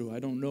going through. I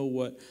don't know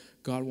what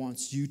God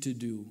wants you to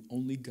do.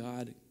 Only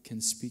God can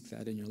speak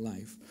that in your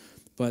life.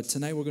 But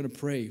tonight we're going to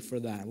pray for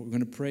that. We're going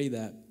to pray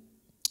that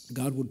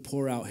God would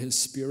pour out His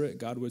Spirit,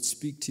 God would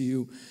speak to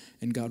you,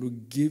 and God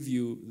would give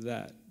you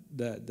that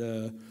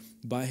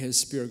by His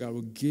Spirit, God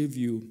will give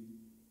you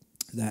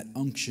that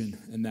unction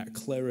and that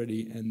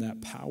clarity and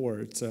that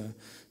power to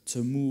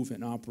move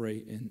and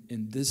operate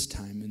in this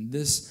time, in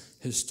this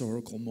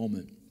historical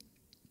moment.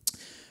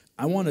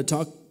 I want to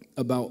talk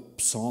about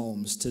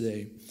Psalms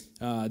today.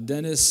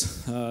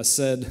 Dennis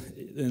said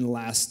in the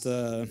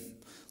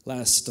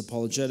last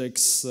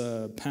apologetics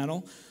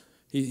panel,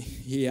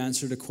 he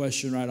answered a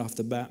question right off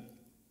the bat,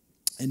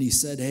 and he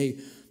said, hey,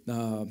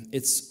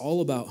 it's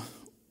all about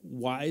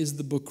why is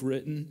the book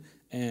written,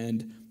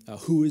 and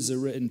who is it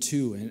written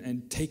to,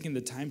 and taking the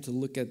time to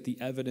look at the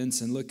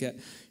evidence and look at,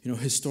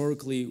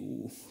 historically,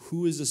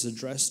 who is this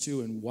addressed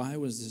to and why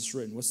was this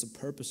written? What's the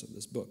purpose of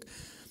this book?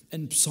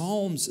 And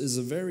Psalms is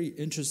a very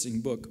interesting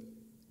book.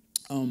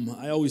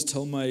 I always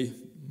tell my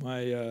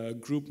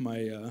group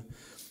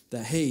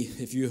that, hey,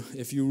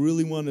 if you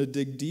really want to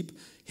dig deep,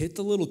 hit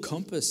the little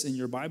compass in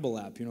your Bible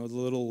app, the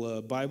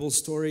little Bible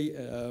story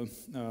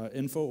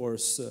info,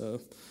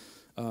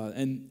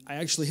 and I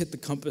actually hit the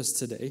compass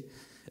today.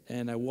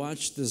 And I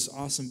watched this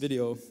awesome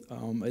video.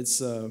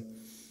 It's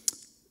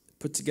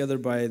put together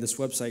by this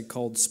website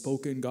called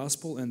Spoken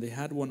Gospel, and they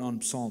had one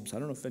on Psalms. I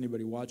don't know if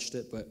anybody watched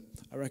it, but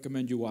I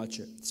recommend you watch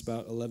it. It's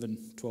about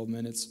 11, 12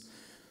 minutes.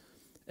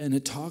 And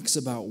it talks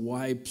about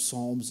why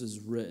Psalms is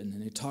written,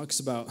 and it talks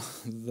about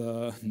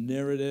the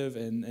narrative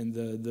and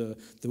the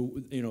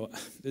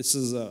this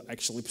is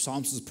actually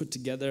Psalms was put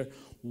together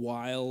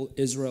while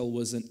Israel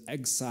was in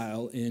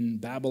exile in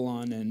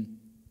Babylon, and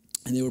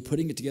they were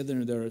putting it together,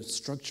 and they're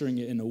structuring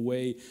it in a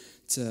way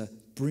to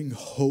bring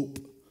hope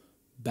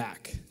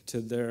back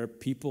to their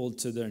people,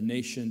 to their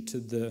nation, to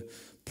the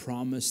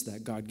promise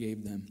that God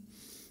gave them.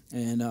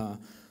 And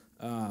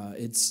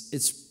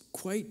it's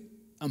quite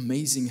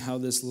amazing how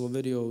this little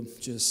video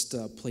just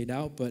played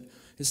out, but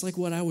it's like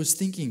what I was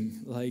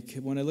thinking. Like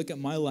when I look at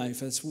my life,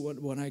 that's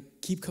what I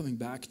keep coming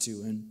back to.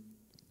 And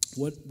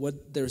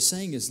what they're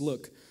saying is,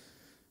 look,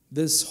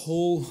 this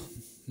whole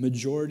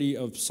majority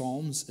of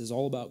Psalms is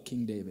all about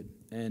King David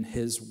and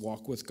his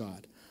walk with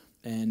God.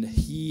 And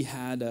he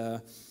had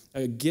a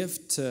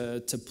gift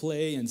to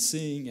play and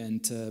sing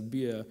and to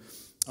be a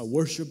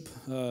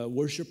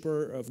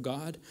worshiper of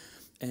God.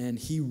 And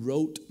he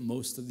wrote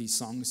most of these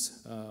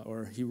songs,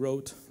 or he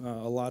wrote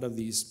a lot of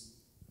these.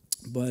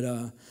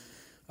 But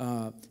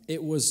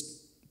it was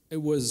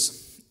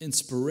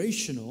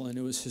inspirational, and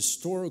it was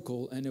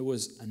historical, and it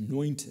was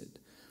anointed.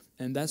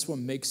 And that's what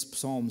makes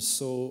Psalms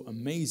so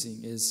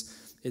amazing, is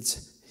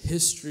it's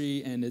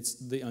history, and it's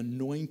the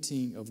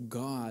anointing of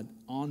God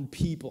on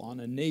people, on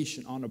a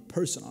nation, on a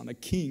person, on a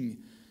king.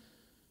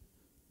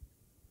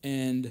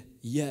 And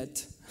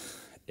yet,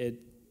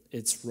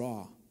 it's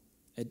raw.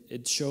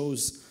 It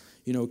shows,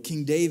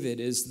 King David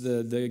is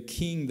the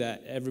king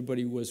that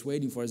everybody was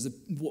waiting for. Is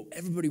what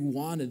everybody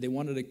wanted. They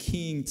wanted a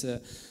king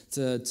to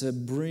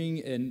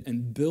bring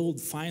and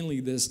build finally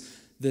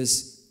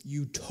this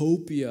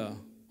utopia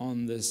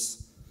on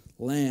this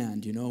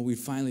land. We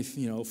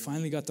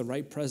finally got the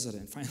right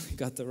president, finally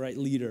got the right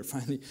leader,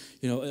 finally,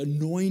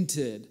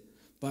 anointed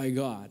by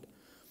God.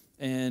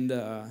 And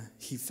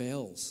he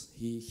fails.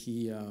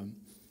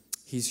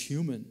 He's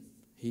human.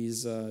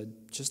 He's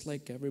just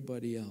like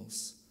everybody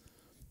else.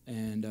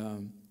 And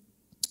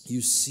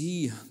you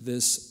see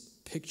this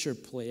picture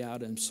play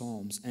out in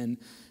Psalms. And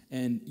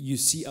you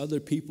see other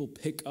people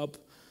pick up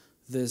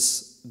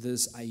this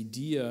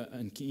idea,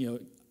 and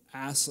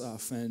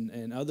Asaph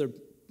and other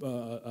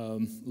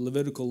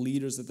Levitical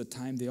leaders at the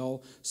time, they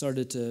all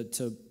started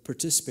to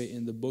participate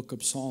in the book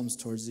of Psalms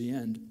towards the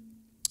end.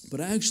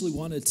 But I actually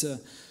wanted to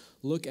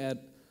look at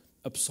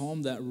a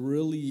psalm that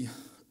really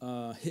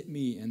hit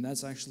me, and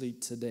that's actually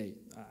today.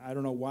 I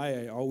don't know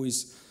why I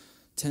always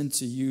tend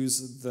to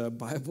use the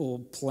Bible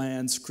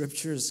plan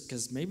scriptures,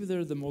 because maybe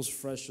they're the most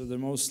fresh or the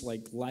most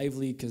like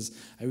lively, because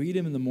I read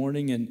them in the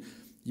morning and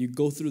you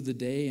go through the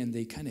day and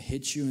they kind of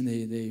hit you, and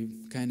they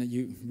kind of,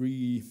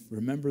 you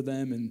remember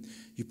them and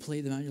you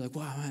play them out. You're like,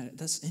 wow, man,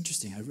 that's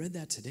interesting. I read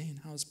that today and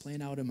how it's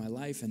playing out in my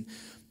life, and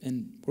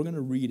we're going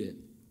to read it.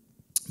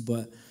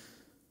 But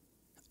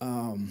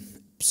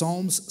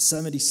Psalms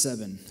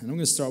 77, and I'm going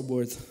to start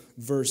with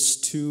verse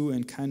 2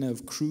 and kind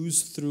of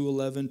cruise through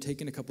 11,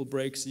 taking a couple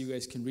breaks so you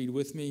guys can read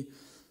with me.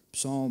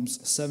 Psalms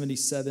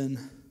 77,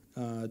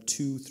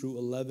 2 through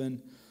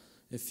 11.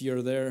 If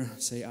you're there,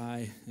 say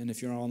aye. And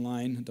if you're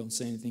online, don't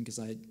say anything because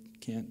I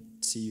can't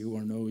see you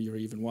or know you're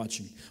even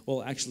watching.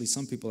 Well, actually,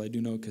 some people I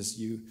do know because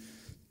you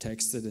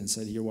texted and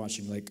said you're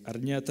watching, like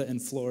Arnetta in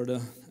Florida,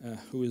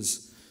 who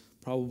is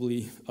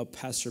probably up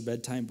past her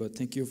bedtime, but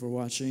thank you for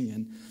watching.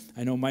 And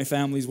I know my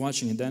family's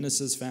watching, and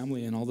Dennis's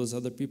family, and all those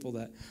other people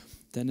that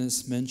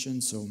Dennis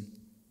mentioned. So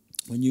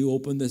when you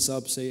open this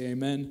up, say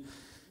amen,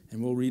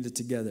 and we'll read it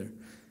together.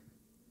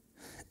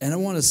 And I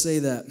want to say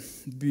that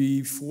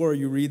before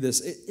you read this,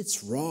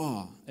 it's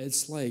raw.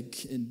 It's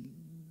like,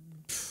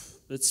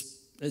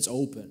 it's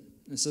open.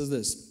 It says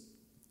this: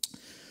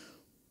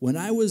 when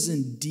I was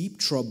in deep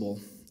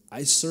trouble,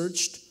 I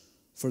searched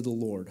for the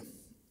Lord.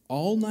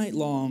 All night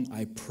long,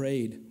 I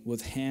prayed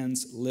with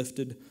hands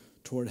lifted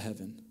toward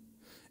heaven.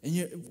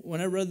 And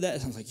when I read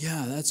that, I was like,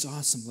 yeah, that's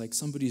awesome. Like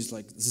somebody's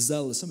like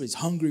zealous, somebody's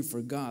hungry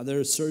for God.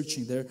 They're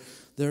searching.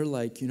 They're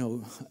like,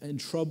 in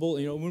trouble.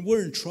 When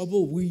we're in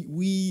trouble,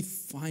 we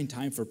find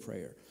time for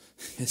prayer.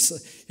 It's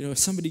like, if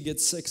somebody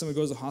gets sick, somebody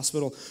goes to the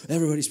hospital,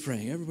 everybody's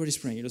praying. Everybody's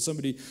praying.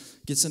 Somebody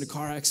gets in a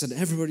car accident,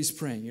 everybody's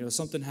praying.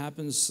 Something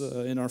happens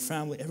in our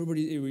family,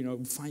 everybody,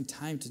 find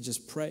time to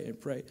just pray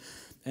and pray.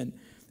 And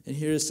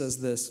here it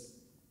says this.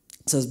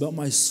 It says, but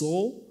my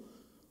soul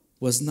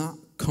was not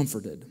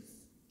comforted.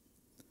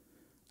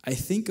 I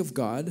think of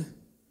God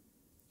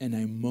and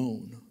I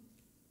moan,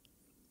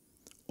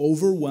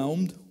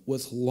 overwhelmed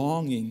with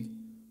longing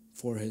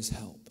for his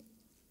help.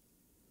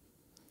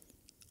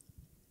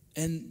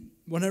 And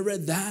when I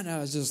read that, I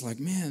was just like,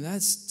 man,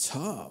 that's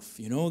tough.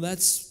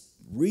 That's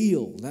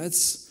real.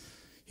 That's,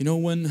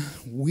 when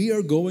we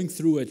are going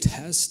through a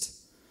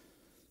test,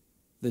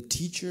 the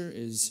teacher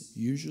is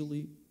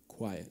usually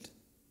quiet.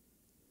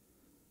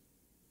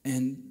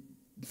 And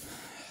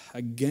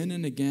again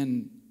and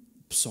again,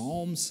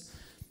 Psalms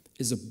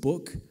is a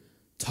book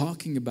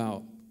talking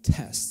about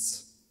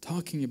tests,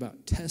 talking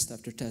about test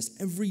after test.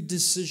 Every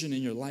decision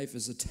in your life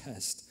is a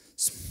test.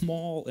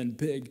 Small and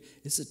big,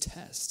 it's a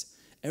test.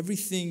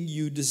 Everything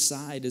you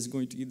decide is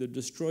going to either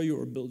destroy you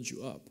or build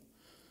you up.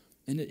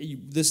 And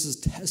this is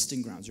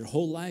testing grounds. Your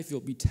whole life you'll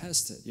be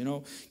tested.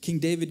 King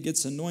David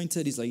gets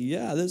anointed. He's like,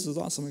 yeah, this is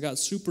awesome. I got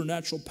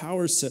supernatural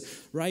powers to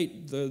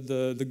write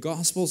the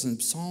Gospels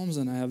and Psalms,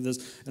 and I have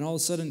this. And all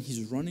of a sudden,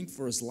 he's running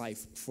for his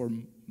life for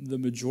the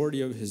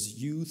majority of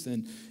his youth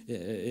and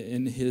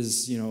in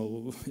his,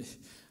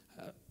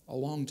 a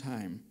long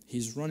time.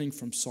 He's running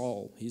from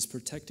Saul. He's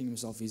protecting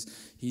himself.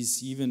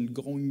 He's even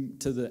going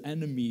to the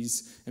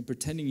enemies and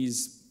pretending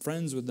he's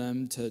friends with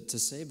them to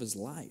save his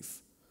life.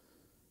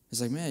 It's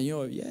like, man,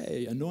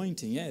 yay,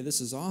 anointing, yay, this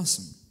is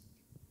awesome.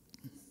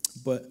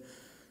 But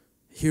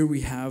here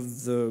we have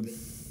the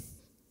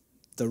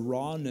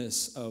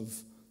rawness of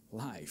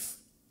life.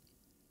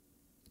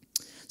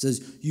 It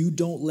says, you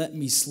don't let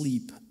me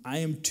sleep. I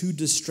am too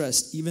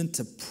distressed even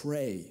to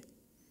pray.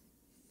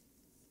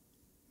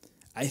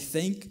 I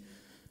think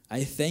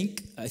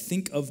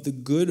of the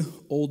good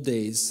old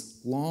days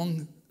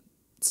long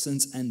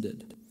since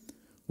ended,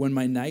 when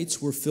my nights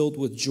were filled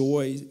with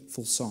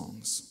joyful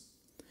songs.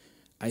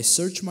 I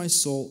search my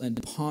soul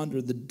and ponder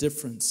the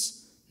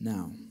difference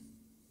now.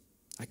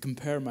 I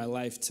compare my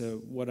life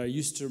to what I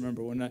used to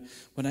remember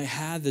when I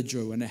had the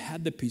joy, when I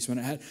had the peace, when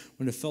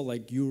it felt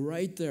like you were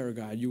right there,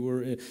 God. You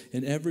were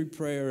in every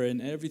prayer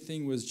and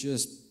everything was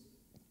just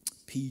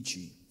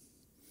peachy.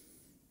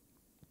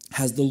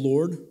 Has the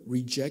Lord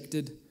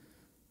rejected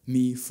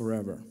me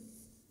forever?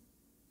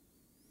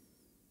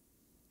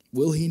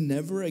 Will he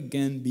never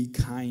again be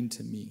kind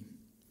to me?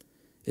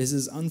 Is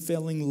his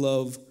unfailing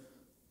love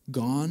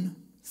gone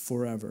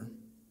forever?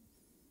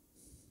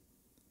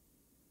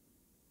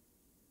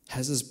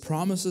 Has his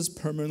promises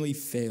permanently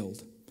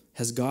failed?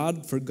 Has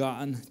God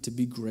forgotten to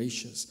be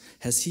gracious?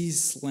 Has he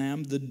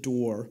slammed the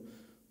door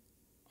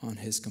on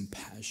his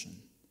compassion?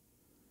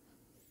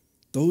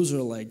 Those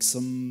are like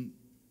some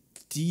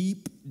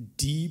deep,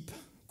 deep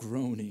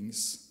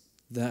groanings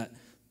that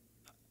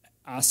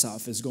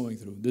Asaph is going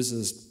through. This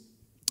is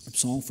a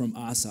psalm from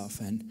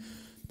Asaph, and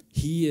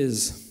he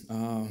is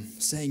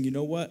saying, you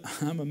know what?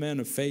 I'm a man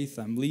of faith.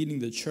 I'm leading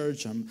the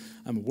church. I'm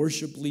a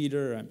worship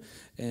leader.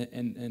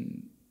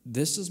 And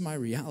this is my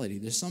reality.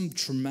 There's some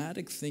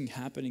traumatic thing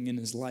happening in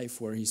his life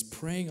where he's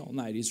praying all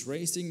night, he's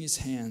raising his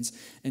hands,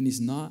 and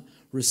he's not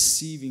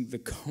receiving the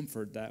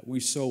comfort that we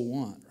so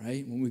want,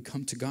 right? When we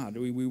come to God,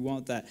 we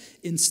want that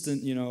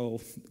instant,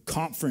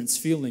 conference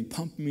feeling,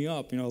 pump me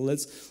up,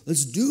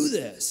 let's do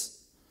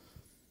this.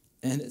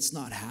 And it's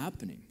not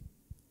happening.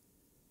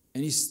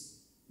 And he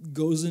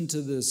goes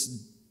into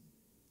this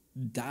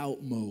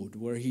doubt mode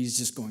where he's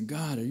just going,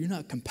 God, are you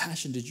not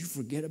compassionate? Did you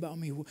forget about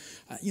me?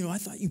 I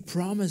thought you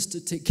promised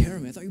to take care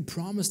of me. I thought you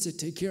promised to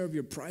take care of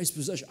your prized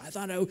possession. I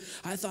thought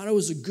I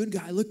was a good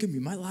guy. Look at me.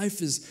 My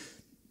life is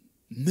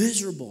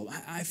miserable.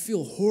 I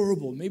feel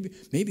horrible.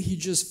 Maybe he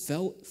just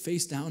fell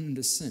face down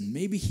into sin.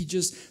 Maybe he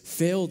just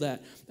failed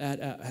at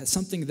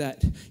something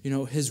that,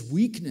 his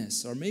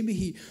weakness, or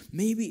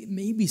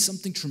maybe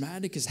something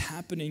traumatic is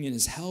happening in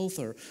his health,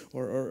 or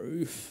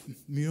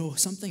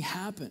something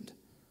happened.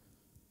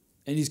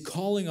 And he's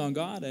calling on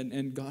God,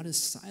 and God is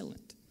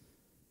silent.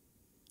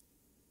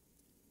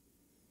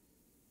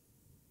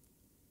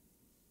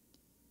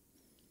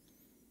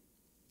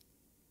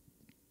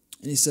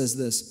 And he says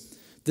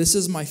this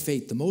is my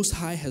fate. The Most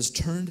High has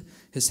turned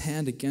his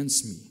hand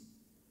against me.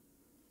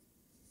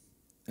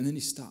 And then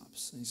he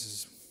stops. And he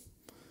says,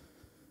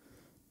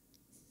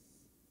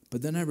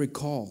 but then I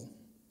recall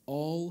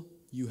all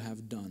you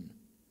have done.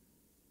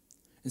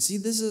 And see,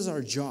 this is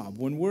our job.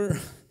 When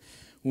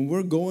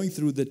we're going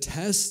through the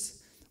test,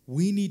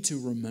 we need to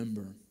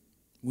remember.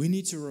 We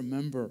need to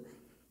remember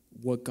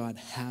what God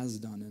has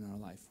done in our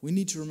life. We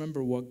need to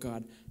remember what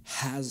God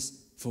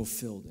has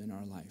fulfilled in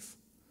our life.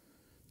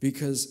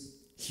 Because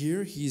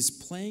here he's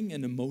playing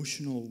an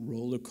emotional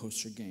roller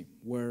coaster game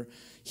where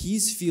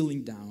he's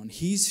feeling down.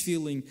 He's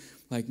feeling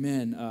like,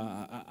 man,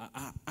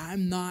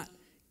 I'm not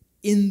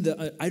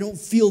I don't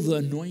feel the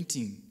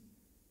anointing.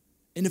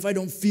 And if I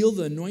don't feel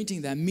the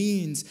anointing, that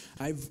means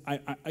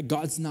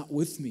God's not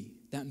with me.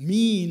 That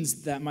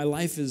means that my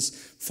life is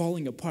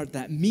falling apart.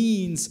 That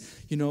means,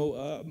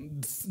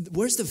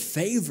 where's the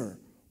favor?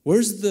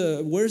 Where's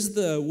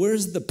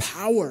the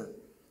power?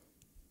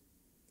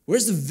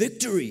 Where's the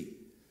victory?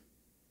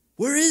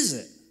 Where is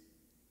it?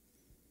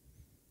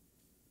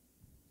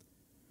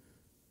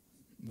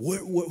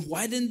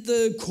 Why didn't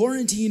the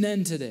quarantine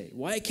end today?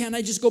 Why can't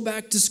I just go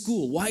back to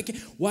school?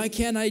 Why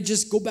can't I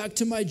just go back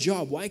to my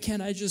job? Why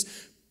can't I just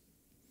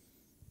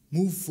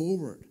move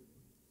forward?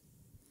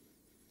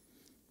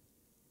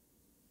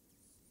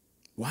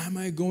 Why am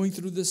I going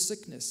through this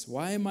sickness?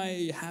 Why am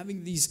I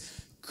having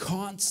these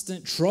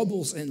constant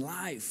troubles in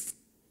life?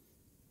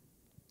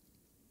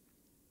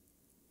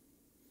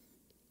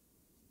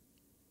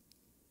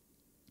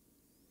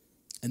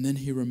 And then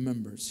he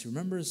remembers. He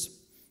remembers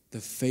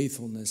the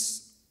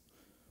faithfulness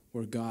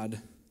where God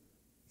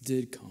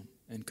did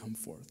come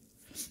forth.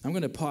 I'm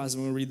going to pause.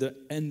 I'm going to read the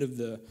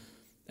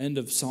end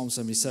of Psalm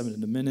 77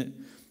 in a minute.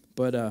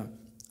 But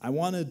I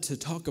wanted to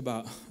talk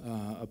about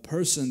a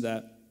person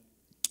that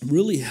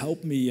really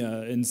helped me,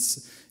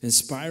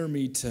 inspire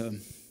me to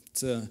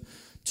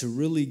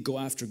really go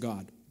after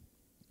God.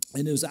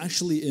 And it was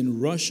actually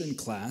in Russian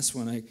class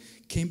when I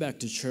came back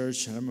to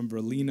church. And I remember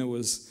Alina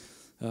was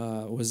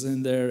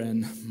in there,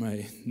 and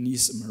my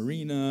niece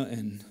Marina,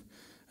 and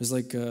it was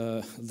like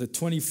the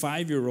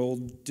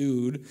 25-year-old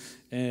dude,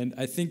 and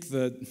I think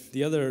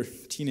the other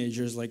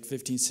teenagers, like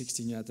 15,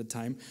 16 at the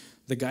time,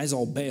 the guys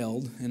all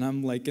bailed, and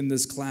I'm like in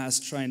this class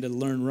trying to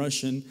learn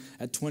Russian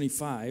at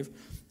 25.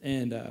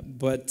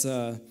 But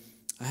I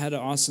had an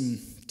awesome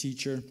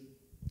teacher,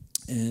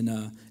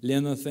 and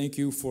Lena, thank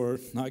you for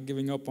not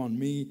giving up on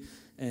me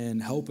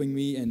and helping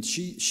me. And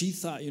she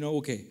thought,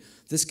 okay,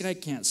 this guy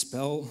can't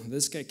spell,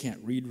 this guy can't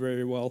read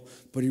very well,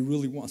 but he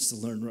really wants to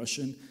learn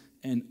Russian,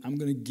 and I'm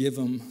going to give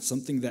him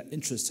something that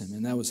interests him,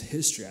 and that was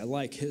history. I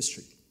like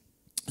history.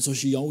 So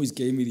she always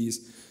gave me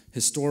these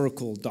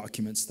historical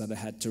documents that I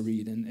had to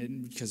read,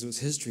 and because it was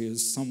history, it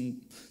was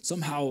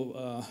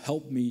somehow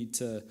helped me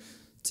to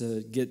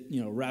get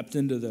wrapped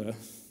into the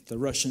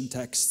Russian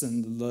text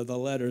and the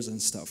letters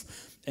and stuff.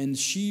 And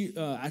she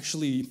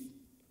actually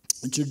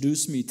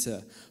introduced me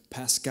to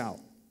Pascal,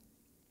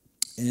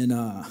 and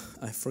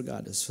I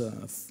forgot his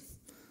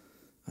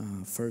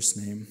first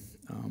name.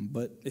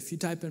 But if you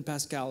type in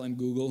Pascal in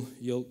Google,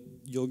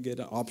 you'll get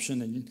an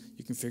option and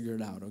you can figure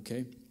it out.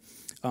 Okay,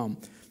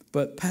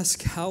 but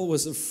Pascal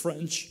was a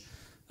French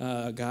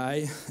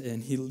guy,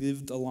 and he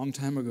lived a long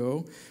time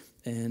ago.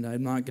 And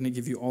I'm not going to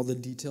give you all the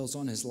details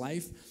on his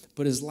life,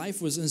 but his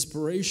life was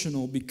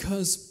inspirational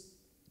because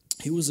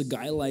he was a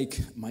guy like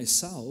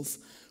myself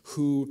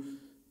who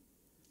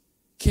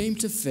came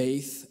to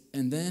faith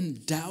and then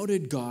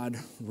doubted God,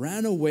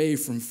 ran away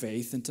from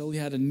faith until he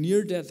had a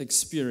near-death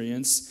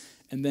experience,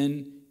 and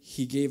then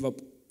he gave up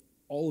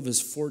all of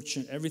his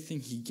fortune, everything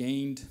he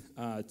gained,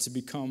 to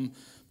become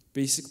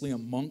basically a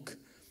monk.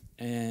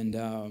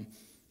 And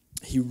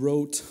he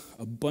wrote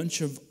a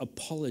bunch of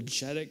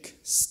apologetic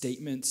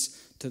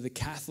statements to the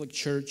Catholic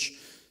Church,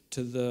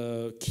 to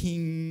the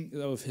king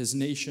of his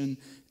nation,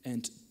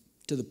 and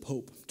to the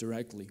Pope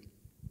directly.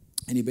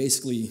 And he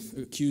basically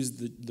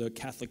accused the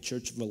Catholic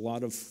Church of a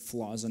lot of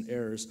flaws and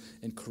errors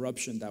and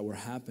corruption that were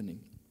happening.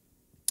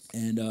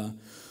 And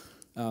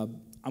I'm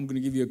going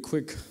to give you a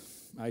quick,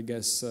 I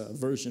guess,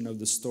 version of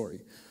the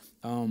story.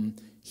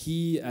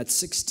 At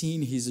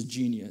 16, he's a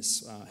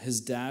genius.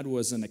 His dad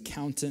was an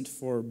accountant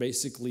for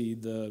basically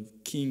the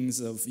kings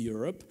of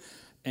Europe,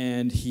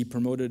 and he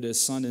promoted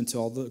his son into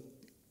all the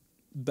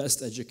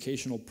best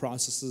educational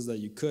processes that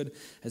you could.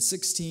 At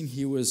 16,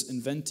 he was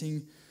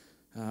inventing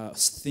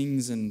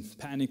things and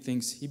patenting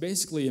things. He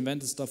basically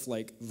invented stuff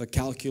like the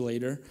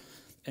calculator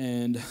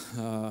and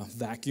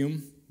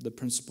vacuum, the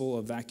principle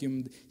of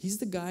vacuum. He's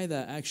the guy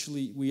that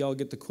actually, we all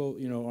get the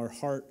quote, our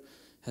heart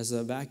has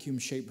a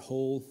vacuum-shaped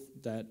hole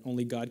that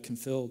only God can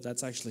fill.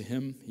 That's actually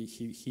him.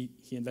 He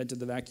invented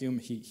the vacuum.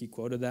 He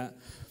quoted that.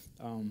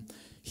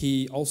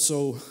 He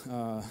also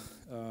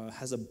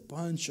has a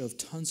bunch of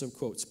tons of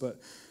quotes,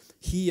 but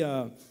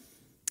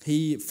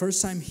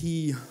first time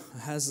he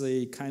has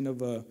a kind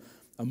of a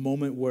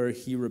moment where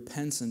he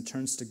repents and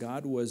turns to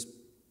God was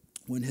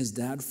when his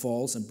dad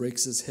falls and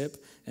breaks his hip.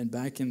 And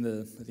back in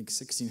the, I think,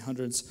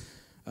 1600s,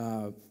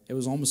 it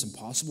was almost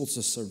impossible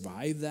to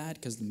survive that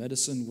because the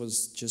medicine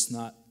was just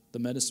not the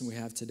medicine we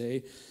have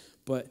today.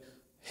 But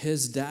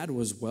his dad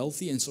was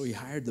wealthy, and so he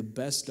hired the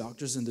best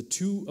doctors, and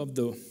two of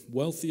the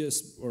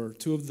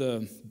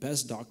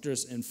best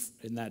doctors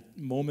in that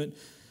moment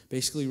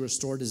basically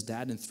restored his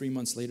dad, and 3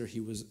 months later he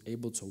was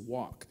able to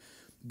walk.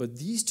 But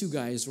these two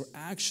guys were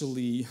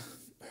actually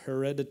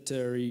heretics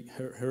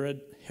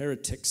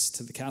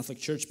to the Catholic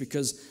Church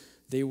because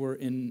they were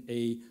in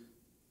a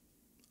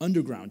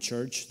underground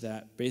church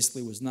that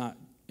basically was not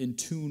in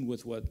tune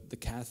with what the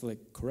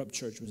Catholic corrupt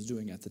church was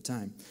doing at the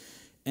time.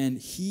 And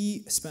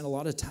he spent a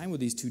lot of time with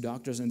these two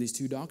doctors, and these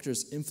two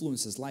doctors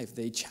influenced his life.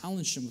 They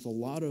challenged him with a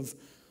lot of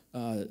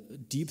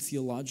deep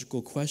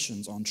theological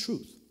questions on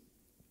truth.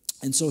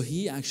 And so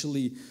he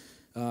actually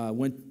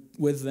went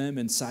with them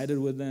and sided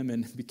with them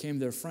and became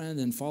their friend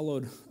and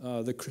followed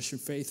the Christian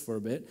faith for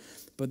a bit.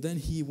 But then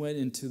he went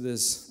into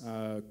this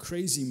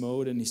crazy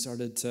mode, and he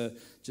started to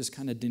just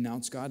kind of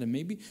denounce God. And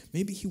maybe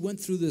he went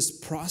through this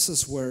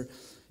process where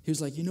he was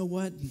like, you know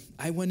what?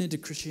 I went into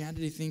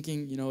Christianity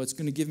thinking, it's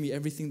going to give me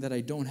everything that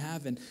I don't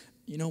have. And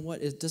you know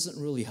what? It doesn't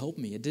really help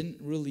me. It didn't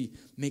really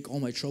make all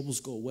my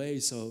troubles go away.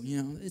 So,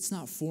 it's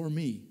not for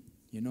me.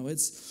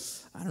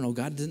 I don't know.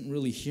 God didn't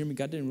really hear me.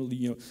 God didn't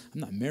really, I'm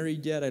not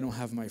married yet. I don't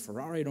have my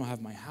Ferrari. I don't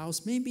have my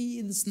house. Maybe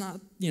it's not,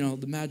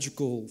 the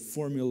magical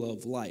formula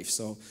of life.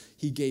 So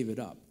he gave it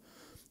up.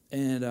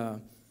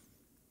 And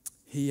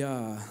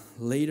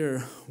later,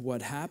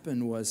 what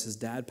happened was his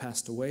dad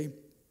passed away.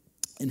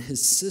 And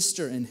his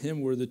sister and him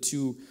were the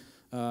two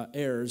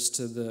heirs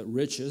to the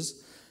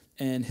riches.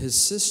 And his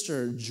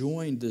sister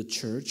joined the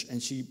church,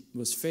 and she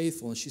was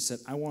faithful. And she said,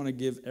 I want to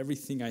give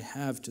everything I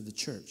have to the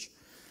church.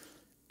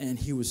 And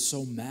he was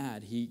so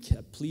mad. He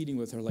kept pleading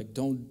with her, like,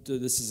 don't,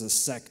 this is a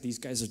sect. These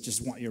guys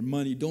just want your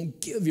money. Don't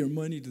give your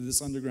money to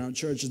this underground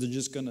church. They're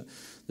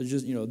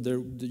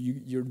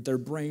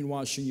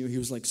brainwashing you. He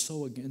was like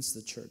so against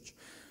the church.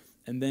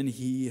 And then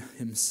he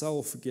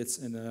himself gets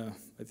in a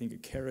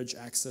carriage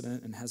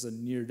accident and has a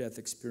near-death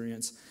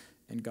experience,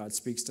 and God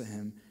speaks to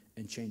him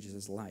and changes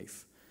his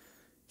life.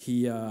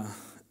 He,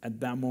 at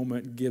that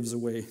moment, gives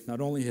away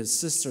not only his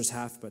sister's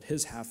half, but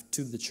his half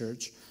to the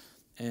church.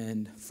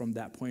 And from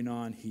that point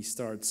on, he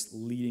starts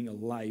leading a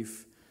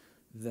life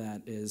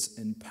that is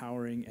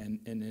empowering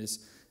and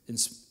is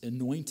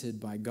anointed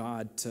by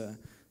God to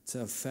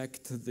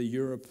affect the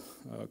Europe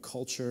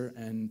culture.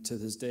 And to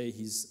this day,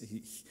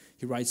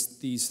 he writes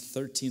these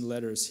 13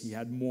 letters. He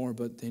had more,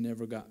 but they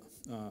never got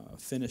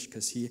finished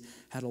because he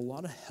had a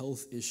lot of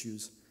health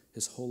issues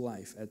his whole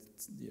life. At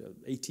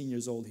 18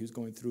 years old, he was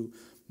going through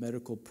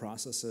medical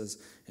processes,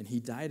 and he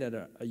died at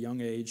a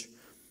young age.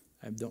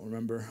 I don't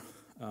remember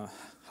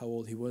how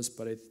old he was,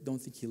 but I don't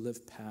think he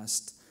lived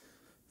past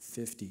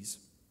 50s.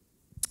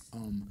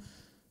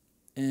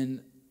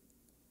 And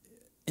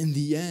in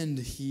the end,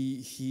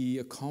 he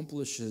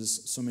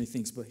accomplishes so many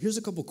things. But here's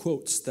a couple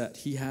quotes that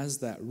he has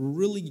that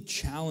really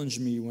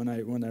challenged me when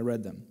I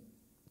read them.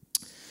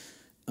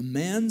 A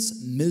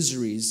man's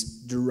miseries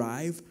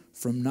derive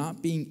from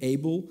not being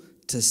able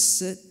to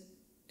sit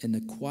in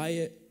a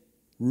quiet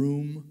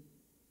room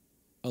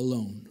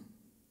alone.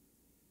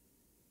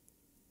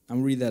 I'm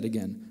going to read that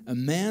again. A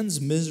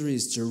man's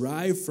miseries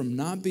derive from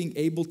not being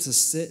able to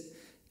sit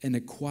in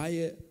a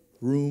quiet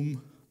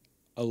room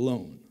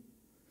alone.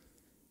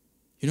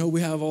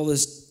 We have all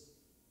this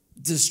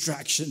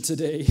distraction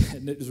today,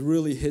 and it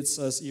really hits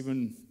us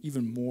even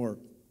more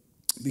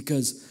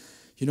because,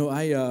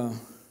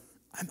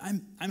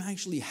 I'm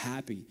actually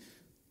happy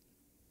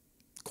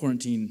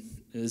quarantine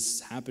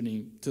is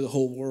happening to the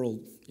whole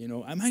world.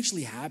 I'm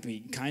actually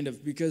happy, kind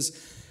of, because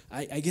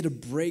I get a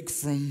break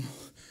from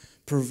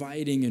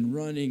providing and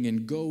running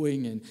and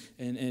going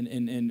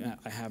and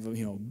I have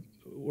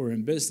we're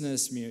in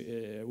business.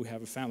 We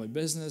have a family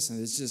business,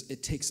 and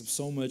it takes up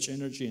so much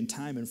energy and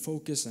time and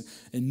focus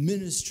and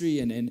ministry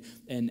and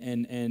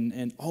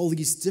all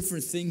these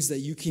different things that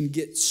you can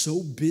get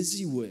so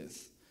busy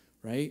with,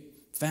 right?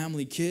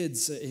 Family,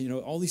 kids,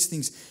 all these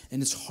things.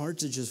 And it's hard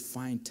to just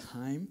find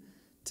time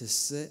to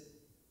sit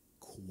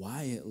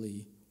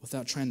quietly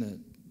without trying to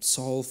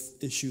solve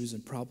issues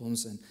and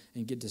problems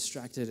and get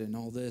distracted and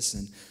all this,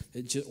 and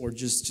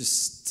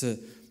just to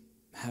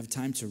have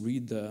time to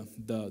read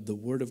the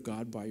Word of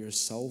God by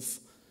yourself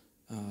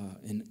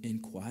in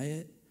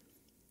quiet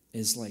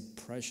is like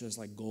precious,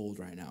 like gold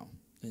right now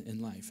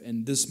in life.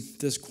 And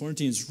this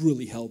quarantine is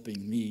really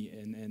helping me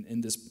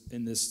in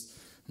this.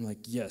 I'm like,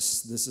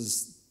 yes, this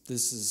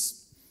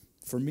is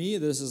for me.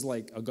 This is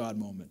like a God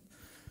moment.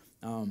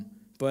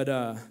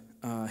 But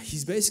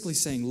he's basically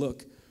saying,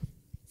 look,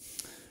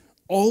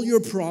 all your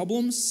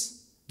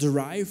problems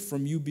derive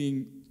from you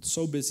being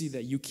so busy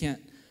that you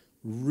can't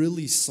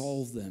really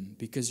solve them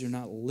because you're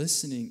not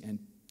listening and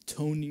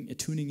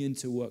tuning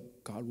into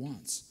what God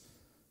wants.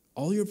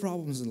 All your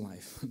problems in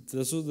life,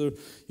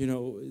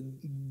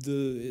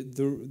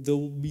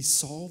 they'll be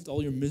solved.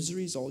 All your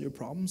miseries, all your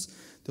problems,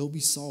 they'll be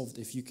solved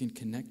if you can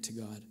connect to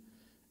God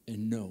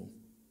and know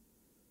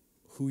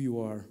who you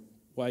are,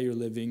 why you're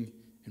living,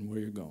 and where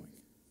you're going.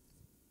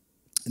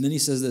 And then he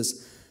says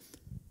this,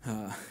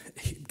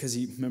 because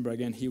remember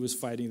again, he was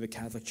fighting the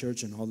Catholic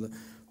Church and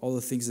all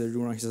the things they're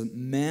doing wrong. He says,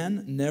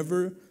 man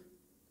never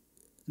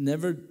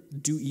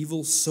do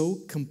evil so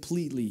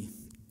completely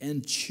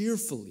and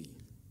cheerfully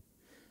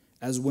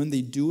as when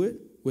they do it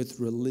with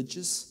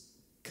religious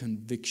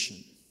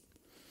conviction.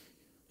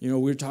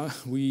 We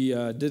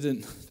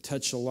didn't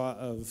touch a lot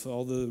of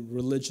all the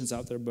religions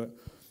out there,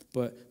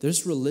 but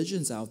there's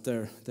religions out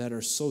there that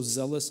are so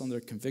zealous on their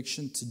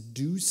conviction to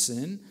do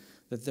sin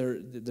that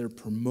they're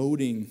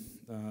promoting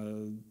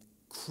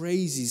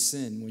crazy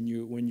sin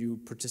when you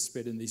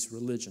participate in these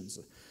religions.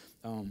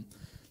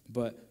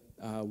 But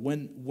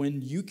when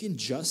you can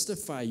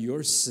justify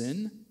your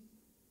sin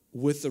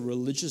with a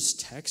religious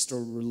text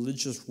or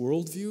religious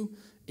worldview,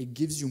 it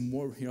gives you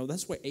more.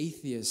 That's why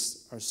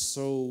atheists are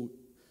so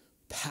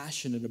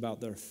passionate about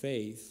their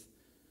faith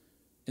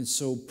and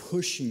so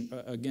pushing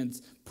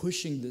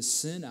the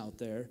sin out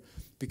there,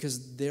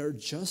 because they're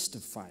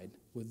justified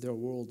with their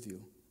worldview.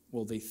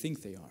 Well, they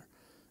think they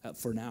are.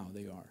 For now,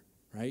 they are,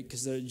 right?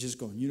 Because they're just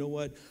going, you know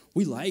what?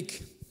 We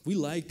like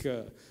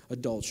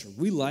adultery.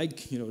 We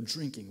like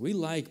drinking. We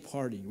like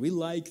partying. We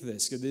like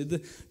this.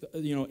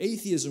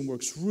 Atheism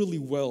works really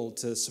well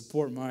to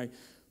support my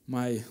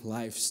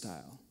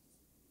lifestyle.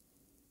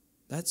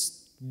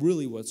 That's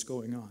really what's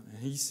going on.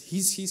 And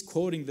he's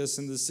quoting this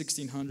in the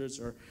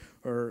 1600s,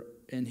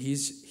 and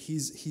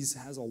he's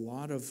has a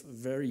lot of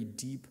very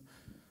deep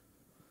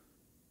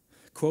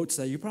quotes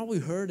that you probably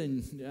heard,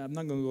 and I'm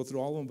not going to go through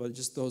all of them, but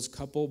just those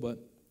couple. But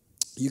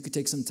you could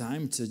take some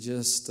time to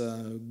just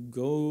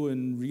go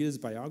and read his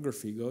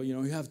biography.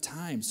 You have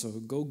time, so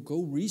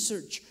go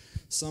research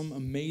some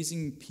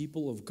amazing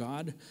people of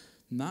God,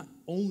 not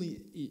only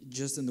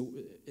just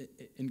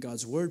in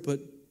God's Word, but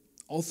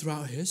all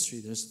throughout history.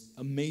 There's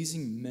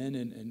amazing men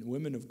and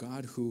women of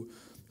God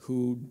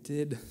who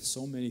did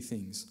so many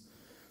things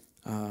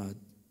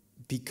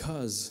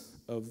because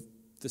of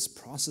this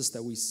process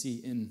that we see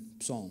in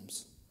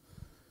Psalms.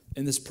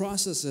 And this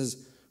process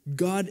is,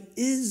 God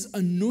is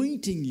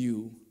anointing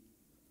you,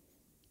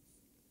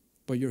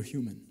 but you're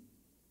human,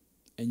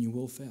 and you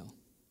will fail.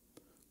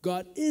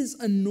 God is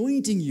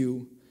anointing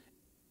you,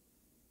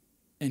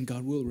 and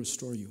God will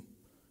restore you.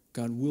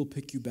 God will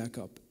pick you back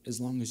up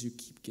as long as you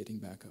keep getting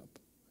back up.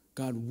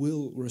 God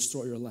will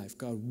restore your life.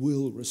 God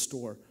will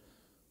restore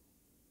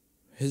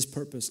His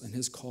purpose and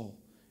His call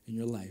in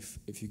your life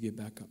if you get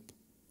back up.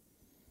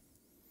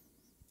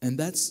 And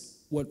that's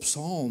what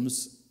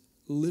Psalms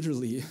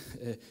literally,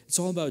 it's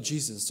all about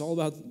Jesus. It's all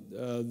about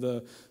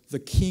the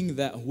king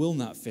that will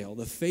not fail,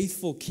 the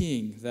faithful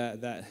king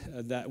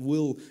that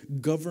will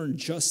govern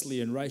justly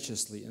and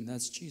righteously, and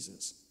that's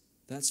Jesus.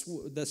 That's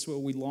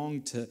what we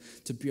long to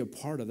be a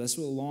part of. That's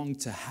what we long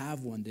to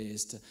have one day,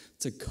 is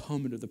to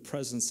come into the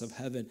presence of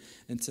heaven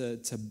and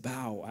to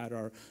bow at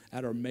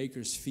our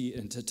Maker's feet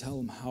and to tell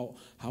Him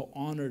how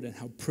honored and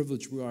how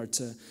privileged we are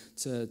to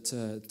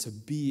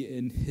be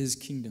in His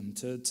kingdom,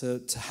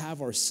 to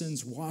have our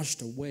sins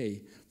washed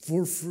away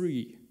for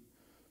free.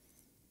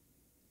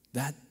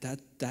 That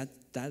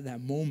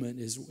moment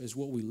is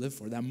what we live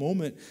for. That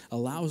moment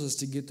allows us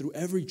to get through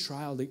every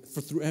trial,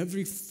 through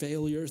every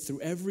failure,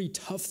 through every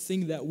tough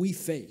thing that we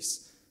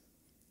face,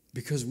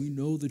 because we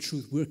know the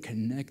truth. We're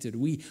connected.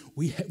 We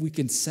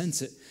can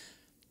sense it,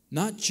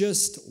 not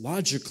just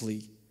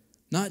logically,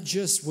 not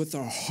just with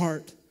our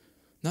heart,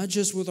 not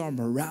just with our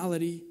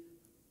morality,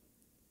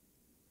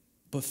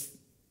 but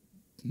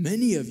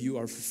many of you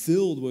are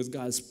filled with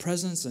God's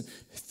presence and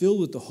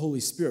filled with the Holy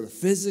Spirit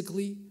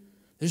physically.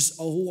 There's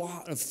a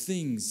lot of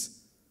things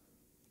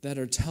that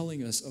are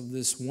telling us of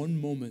this one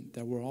moment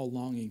that we're all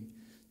longing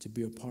to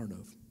be a part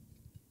of.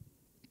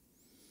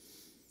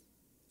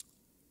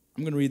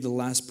 I'm going to read the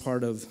last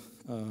part of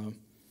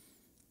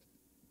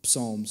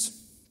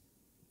Psalms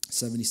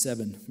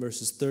 77,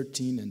 verses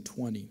 13 and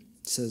 20.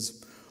 It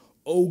says,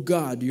 "O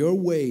God, your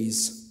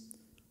ways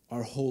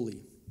are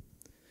holy.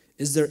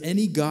 Is there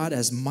any God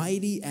as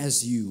mighty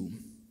as you?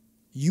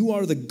 You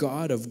are the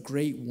God of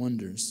great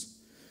wonders.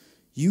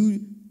 You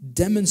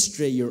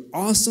demonstrate your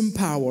awesome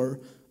power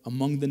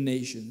among the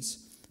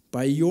nations.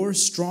 By your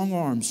strong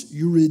arms,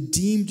 you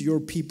redeemed your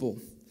people.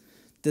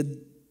 The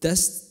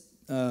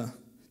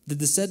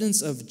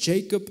descendants of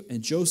Jacob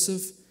and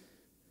Joseph,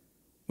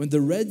 when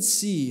the Red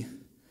Sea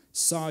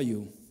saw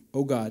you,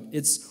 O God,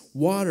 its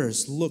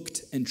waters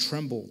looked and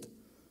trembled.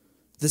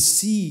 The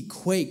sea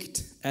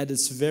quaked at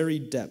its very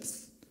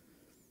depth.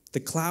 The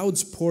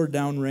clouds poured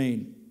down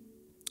rain.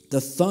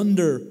 The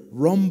thunder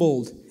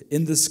rumbled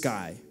in the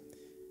sky.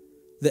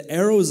 The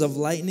arrows of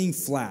lightning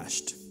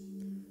flashed.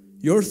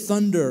 Your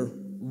thunder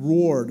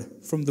roared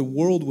from the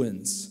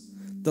whirlwinds.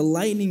 The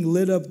lightning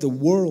lit up the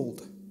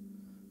world.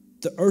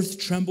 The earth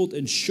trembled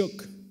and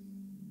shook.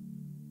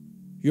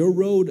 Your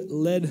road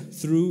led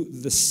through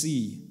the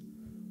sea,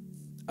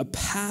 a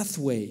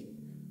pathway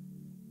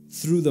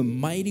through the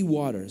mighty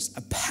waters,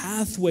 a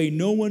pathway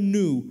no one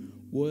knew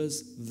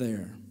was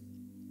there.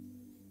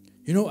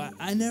 You know,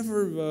 I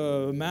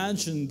never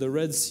imagined the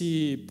Red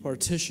Sea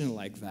partition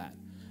like that.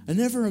 I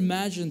never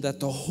imagined that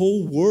the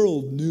whole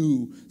world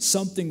knew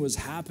something was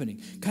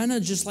happening. Kind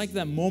of just like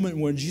that moment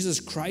when Jesus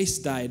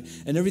Christ died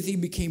and everything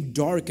became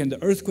dark and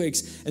the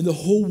earthquakes and the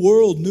whole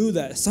world knew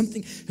that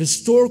something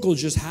historical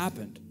just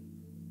happened.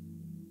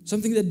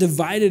 Something that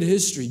divided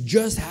history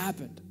just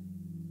happened.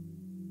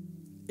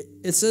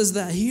 It says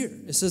that here.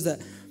 It says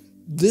that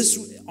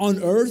this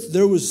on earth,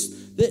 there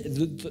was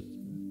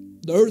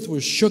the earth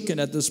was shooken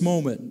at this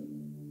moment.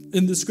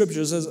 In the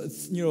scripture, it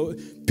says, you know,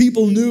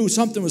 people knew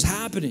something was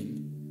happening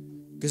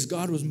because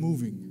God was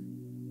moving.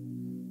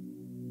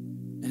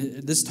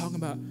 And this is talking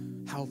about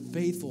how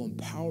faithful and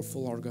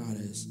powerful our God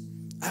is.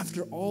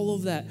 After all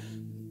of that,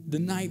 the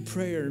night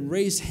prayer and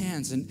raised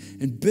hands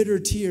and bitter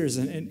tears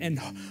and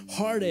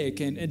heartache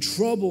and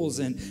troubles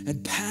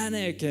and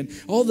panic and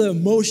all the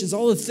emotions,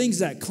 all the things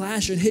that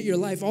clash and hit your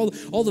life, all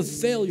the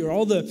failure,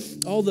 all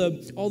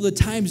the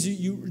times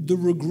the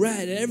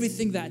regret and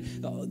everything that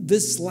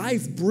this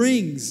life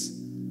brings,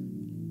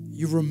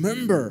 you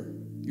remember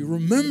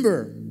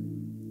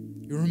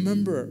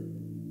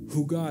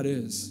who God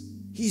is.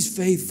 He's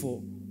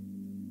faithful.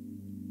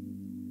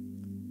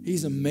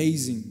 He's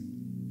amazing.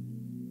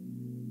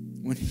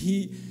 When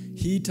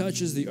he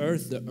touches the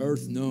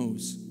earth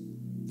knows.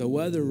 The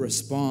weather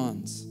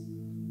responds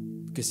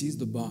because he's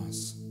the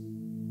boss.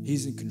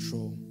 He's in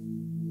control.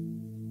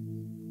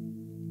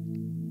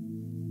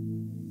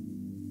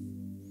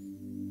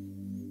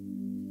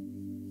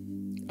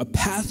 A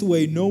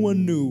pathway no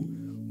one knew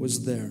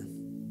was there.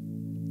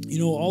 You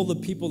know, all the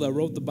people that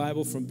wrote the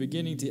Bible from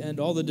beginning to end,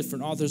 all the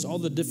different authors, all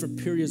the different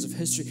periods of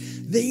history,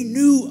 they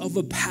knew of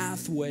a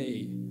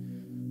pathway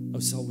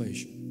of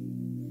salvation.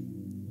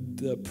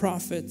 The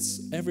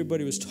prophets,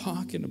 everybody was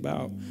talking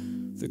about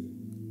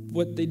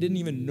what they didn't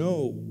even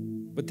know,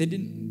 but they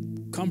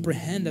didn't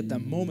comprehend at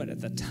that moment,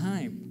 at that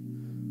time.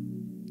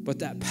 But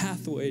that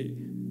pathway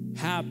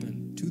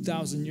happened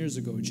 2,000 years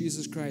ago.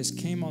 Jesus Christ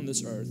came on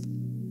this earth,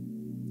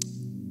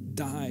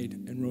 died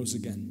and rose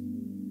again.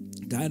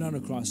 Died on a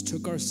cross,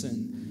 took our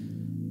sin,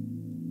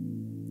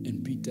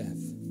 and beat death.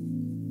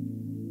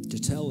 To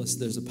tell us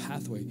there's a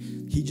pathway.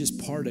 He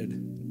just parted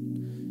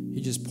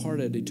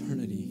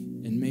eternity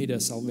and made a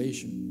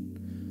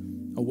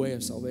salvation, a way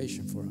of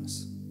salvation for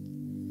us.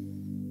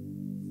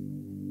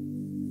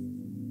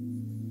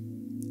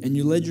 And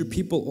you led your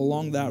people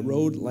along that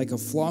road like a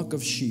flock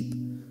of sheep,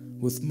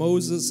 with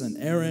Moses and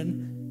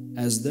Aaron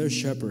as their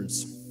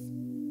shepherds.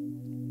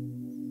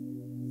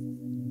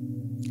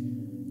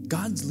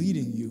 God's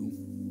leading you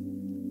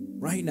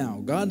right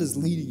now. God is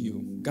leading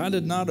you. God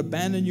did not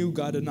abandon you.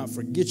 God did not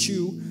forget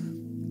you.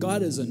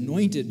 God has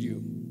anointed you,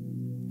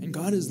 and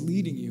God is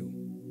leading you.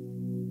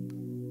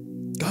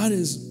 God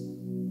is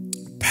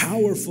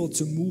powerful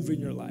to move in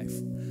your life.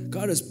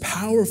 God is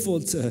powerful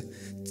to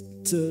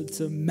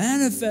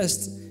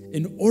manifest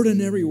in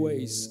ordinary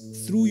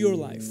ways through your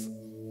life,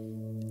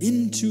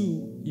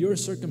 into your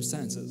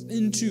circumstances,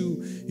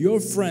 into your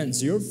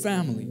friends, your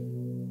family.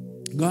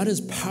 God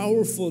is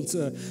powerful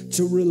to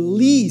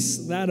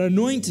release that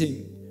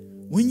anointing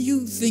when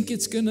you think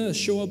it's going to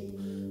show up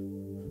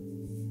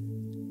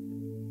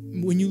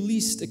when you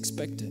least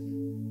expect it.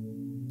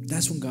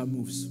 That's when God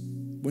moves.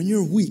 When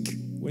you're weak,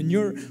 when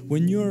you're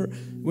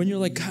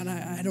like, God,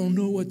 I don't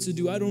know what to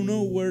do. I don't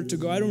know where to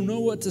go. I don't know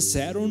what to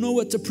say. I don't know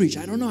what to preach.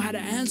 I don't know how to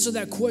answer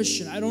that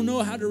question. I don't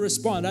know how to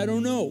respond. I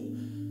don't know.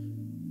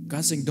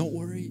 God's saying, don't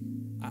worry.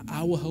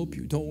 I will help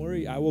you. Don't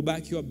worry. I will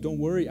back you up. Don't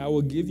worry. I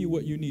will give you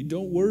what you need.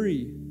 Don't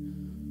worry.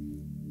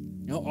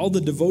 You know, all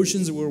the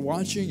devotions that we're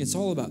watching, it's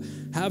all about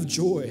have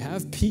joy,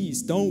 have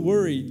peace, don't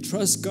worry,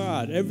 trust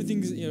God.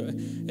 Everything's, you know,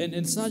 and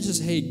it's not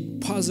just, hey,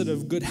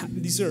 positive, good.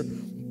 These are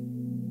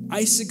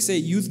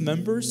i68 youth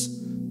members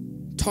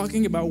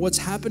talking about what's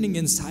happening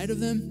inside of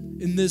them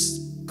in this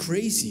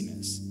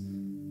craziness.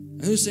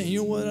 And they're saying, you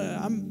know what,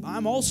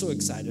 I'm also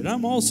excited.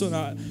 I'm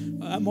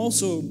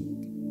also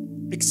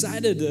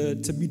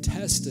excited to be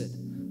tested.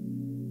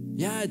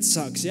 Yeah, it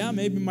sucks. Yeah,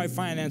 maybe my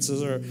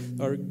finances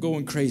are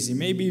going crazy.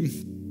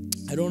 Maybe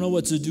I don't know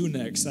what to do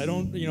next. I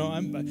don't,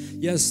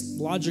 yes,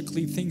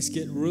 logically things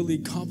get really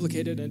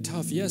complicated and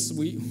tough. Yes,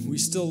 we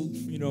still,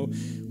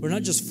 we're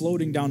not just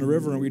floating down the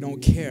river and we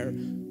don't care.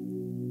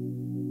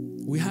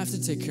 We have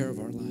to take care of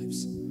our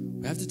lives.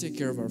 We have to take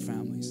care of our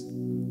families.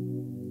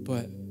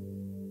 But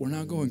we're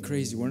not going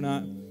crazy. We're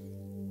not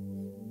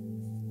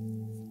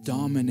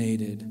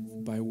dominated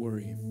by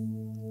worry.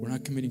 We're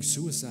not committing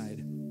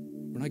suicide.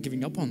 We're not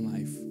giving up on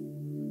life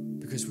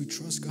because we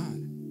trust God.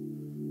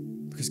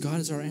 Because God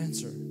is our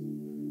answer.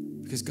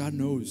 Because God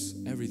knows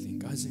everything.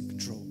 God's in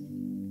control.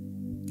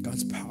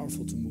 God's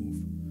powerful to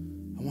move.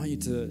 I want you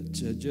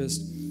to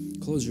just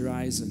close your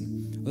eyes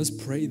and let's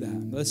pray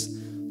that.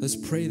 Let's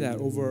pray that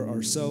over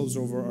ourselves,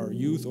 over our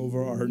youth,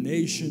 over our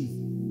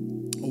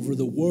nation, over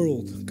the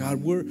world.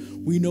 God,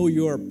 we know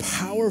you are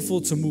powerful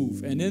to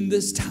move. And in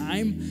this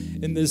time,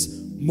 in this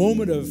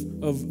moment of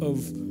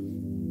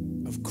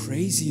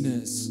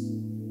craziness,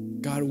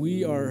 God,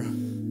 we are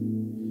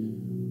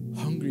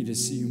hungry to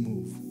see you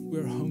move.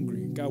 We're hungry.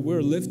 God,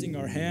 we're lifting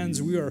our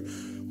hands. We are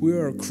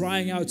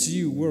crying out to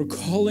you. We're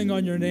calling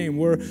on your name.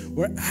 We're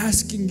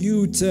asking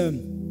you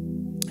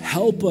to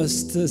help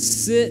us to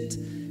sit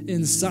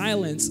in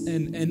silence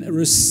and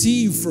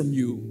receive from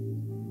you.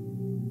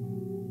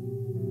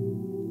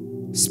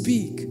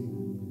 Speak.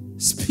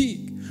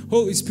 Speak.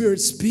 Holy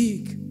Spirit,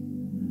 speak.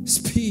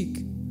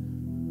 Speak.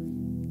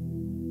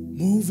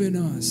 Move in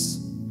us.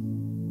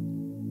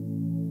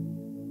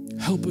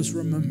 Help us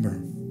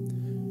remember.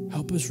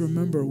 Help us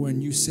remember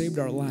when you saved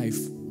our life.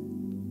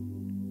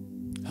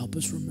 Help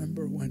us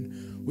remember when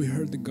we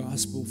heard the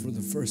gospel for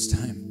the first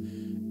time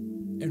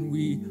and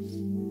we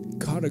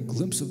caught a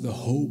glimpse of the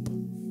hope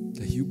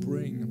that you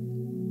bring,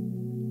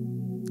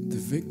 the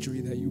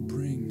victory that you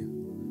bring.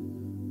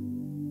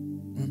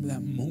 Remember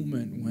that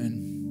moment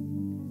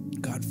when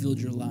God filled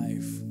your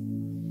life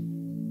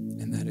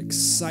and that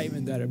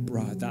excitement that it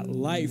brought, that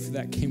life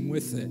that came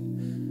with it.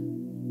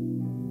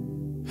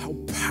 How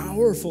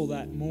powerful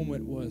that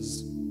moment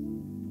was.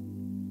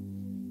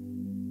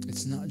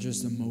 It's not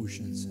just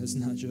emotions. It's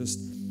not just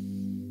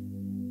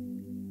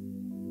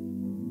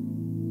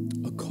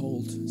a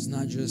cult. It's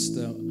not just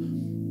a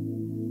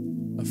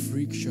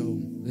freak show.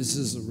 This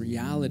is a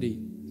reality.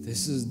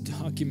 This is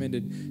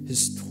documented,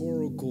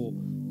 historical,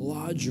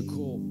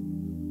 logical,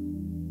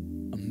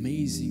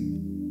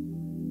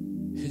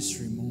 amazing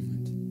history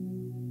moment.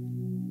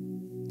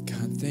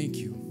 God, thank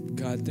you.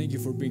 God, thank you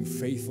for being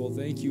faithful.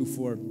 Thank you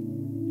for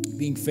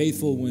being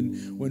faithful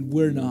when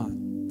we're not.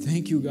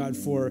 Thank you, God,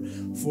 for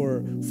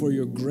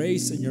your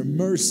grace and your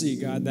mercy,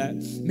 God, that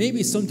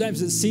maybe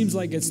sometimes it seems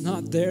like it's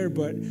not there,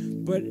 but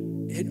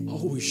it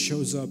always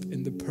shows up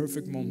in the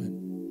perfect moment.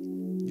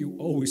 You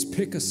always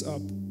pick us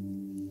up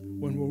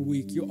when we're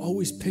weak. You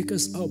always pick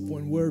us up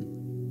when we're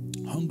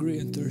hungry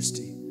and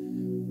thirsty.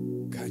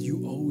 God,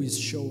 you always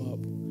show up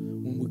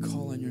when we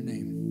call on your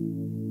name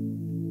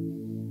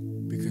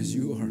because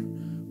you are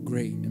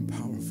great and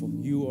powerful.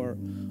 You are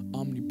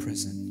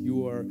omnipresent.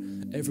 You are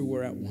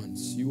everywhere at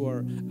once. You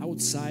are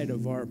outside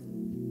of our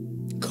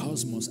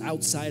cosmos,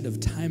 outside of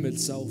time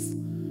itself.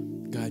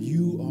 God,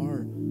 you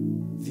are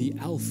the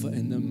Alpha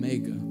and the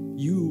Omega.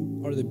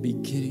 You are the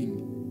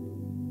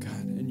beginning,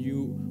 God, and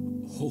you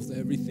hold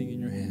everything in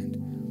your hand,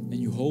 and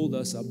you hold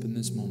us up in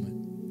this moment.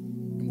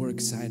 And we're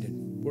excited.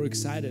 We're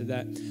excited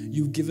that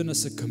you've given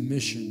us a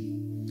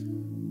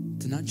commission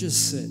to not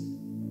just sit,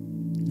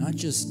 not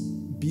just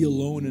be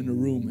alone in a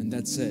room and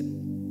that's it.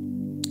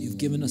 You've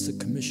given us a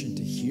commission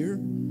to hear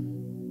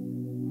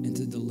and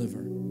to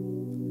deliver.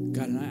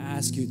 God, and I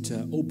ask you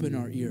to open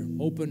our ear,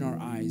 open our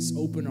eyes,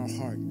 open our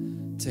heart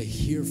to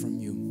hear from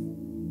you.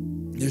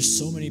 There's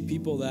so many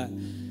people that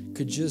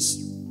could just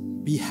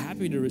be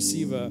happy to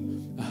receive a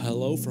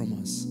hello from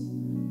us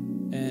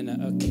and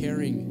a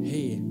caring,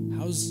 hey,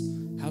 how's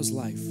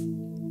life?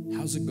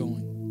 How's it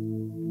going?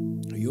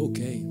 Are you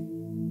okay?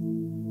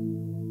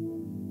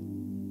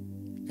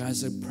 God,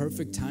 it's a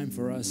perfect time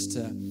for us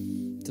to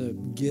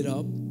get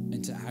up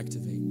and to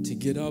activate, to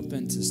get up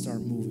and to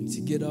start moving,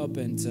 to get up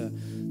and to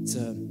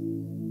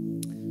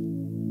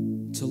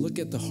look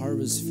at the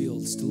harvest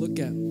fields, to look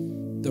at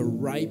the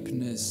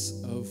ripeness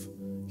of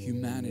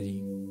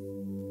humanity,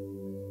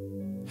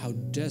 how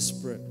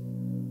desperate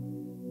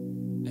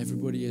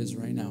everybody is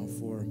right now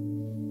for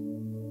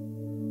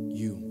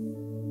you.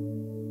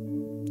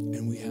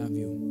 And we have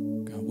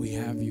you, God, we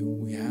have you,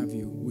 we have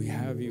you, we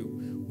have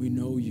you, we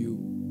know you.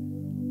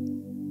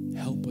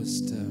 Help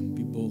us to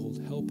be bold,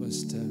 help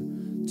us to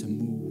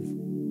move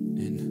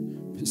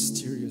in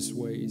mysterious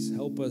ways,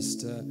 help us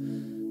to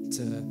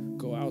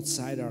go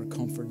outside our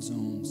comfort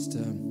zones,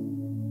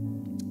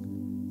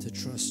 to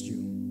trust you.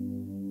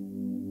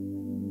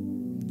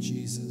 In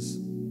Jesus'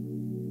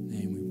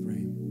 name we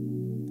pray.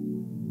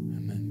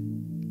 Amen.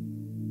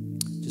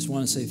 Just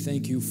want to say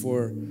thank you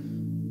for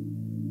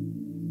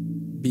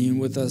being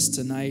with us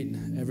tonight,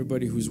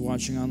 everybody who's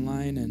watching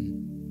online,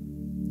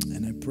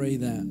 and I pray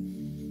that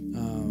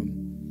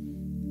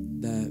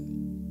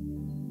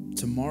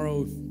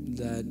tomorrow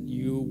that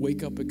you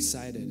wake up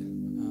excited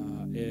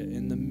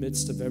in the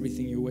midst of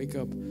everything. You wake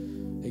up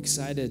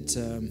excited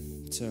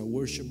to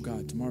worship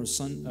God. Tomorrow's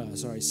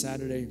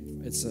Saturday.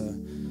 It's a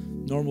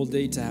normal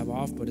day to have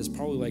off, but it's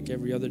probably like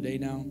every other day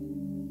now.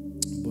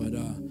 But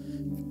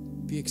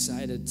be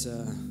excited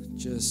to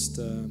just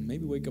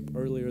maybe wake up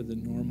earlier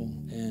than normal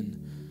and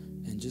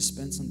just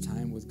spend some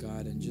time with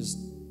God and just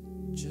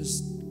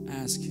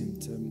ask Him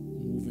to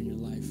move in your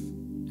life,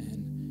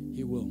 and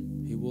He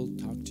will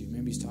talk to you.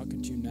 Maybe He's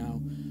talking to you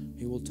now.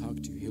 He will talk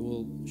to you. He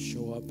will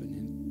show up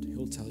and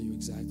He'll tell you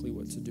exactly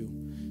what to do.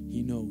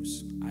 He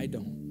knows. I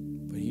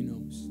don't, but He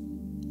knows.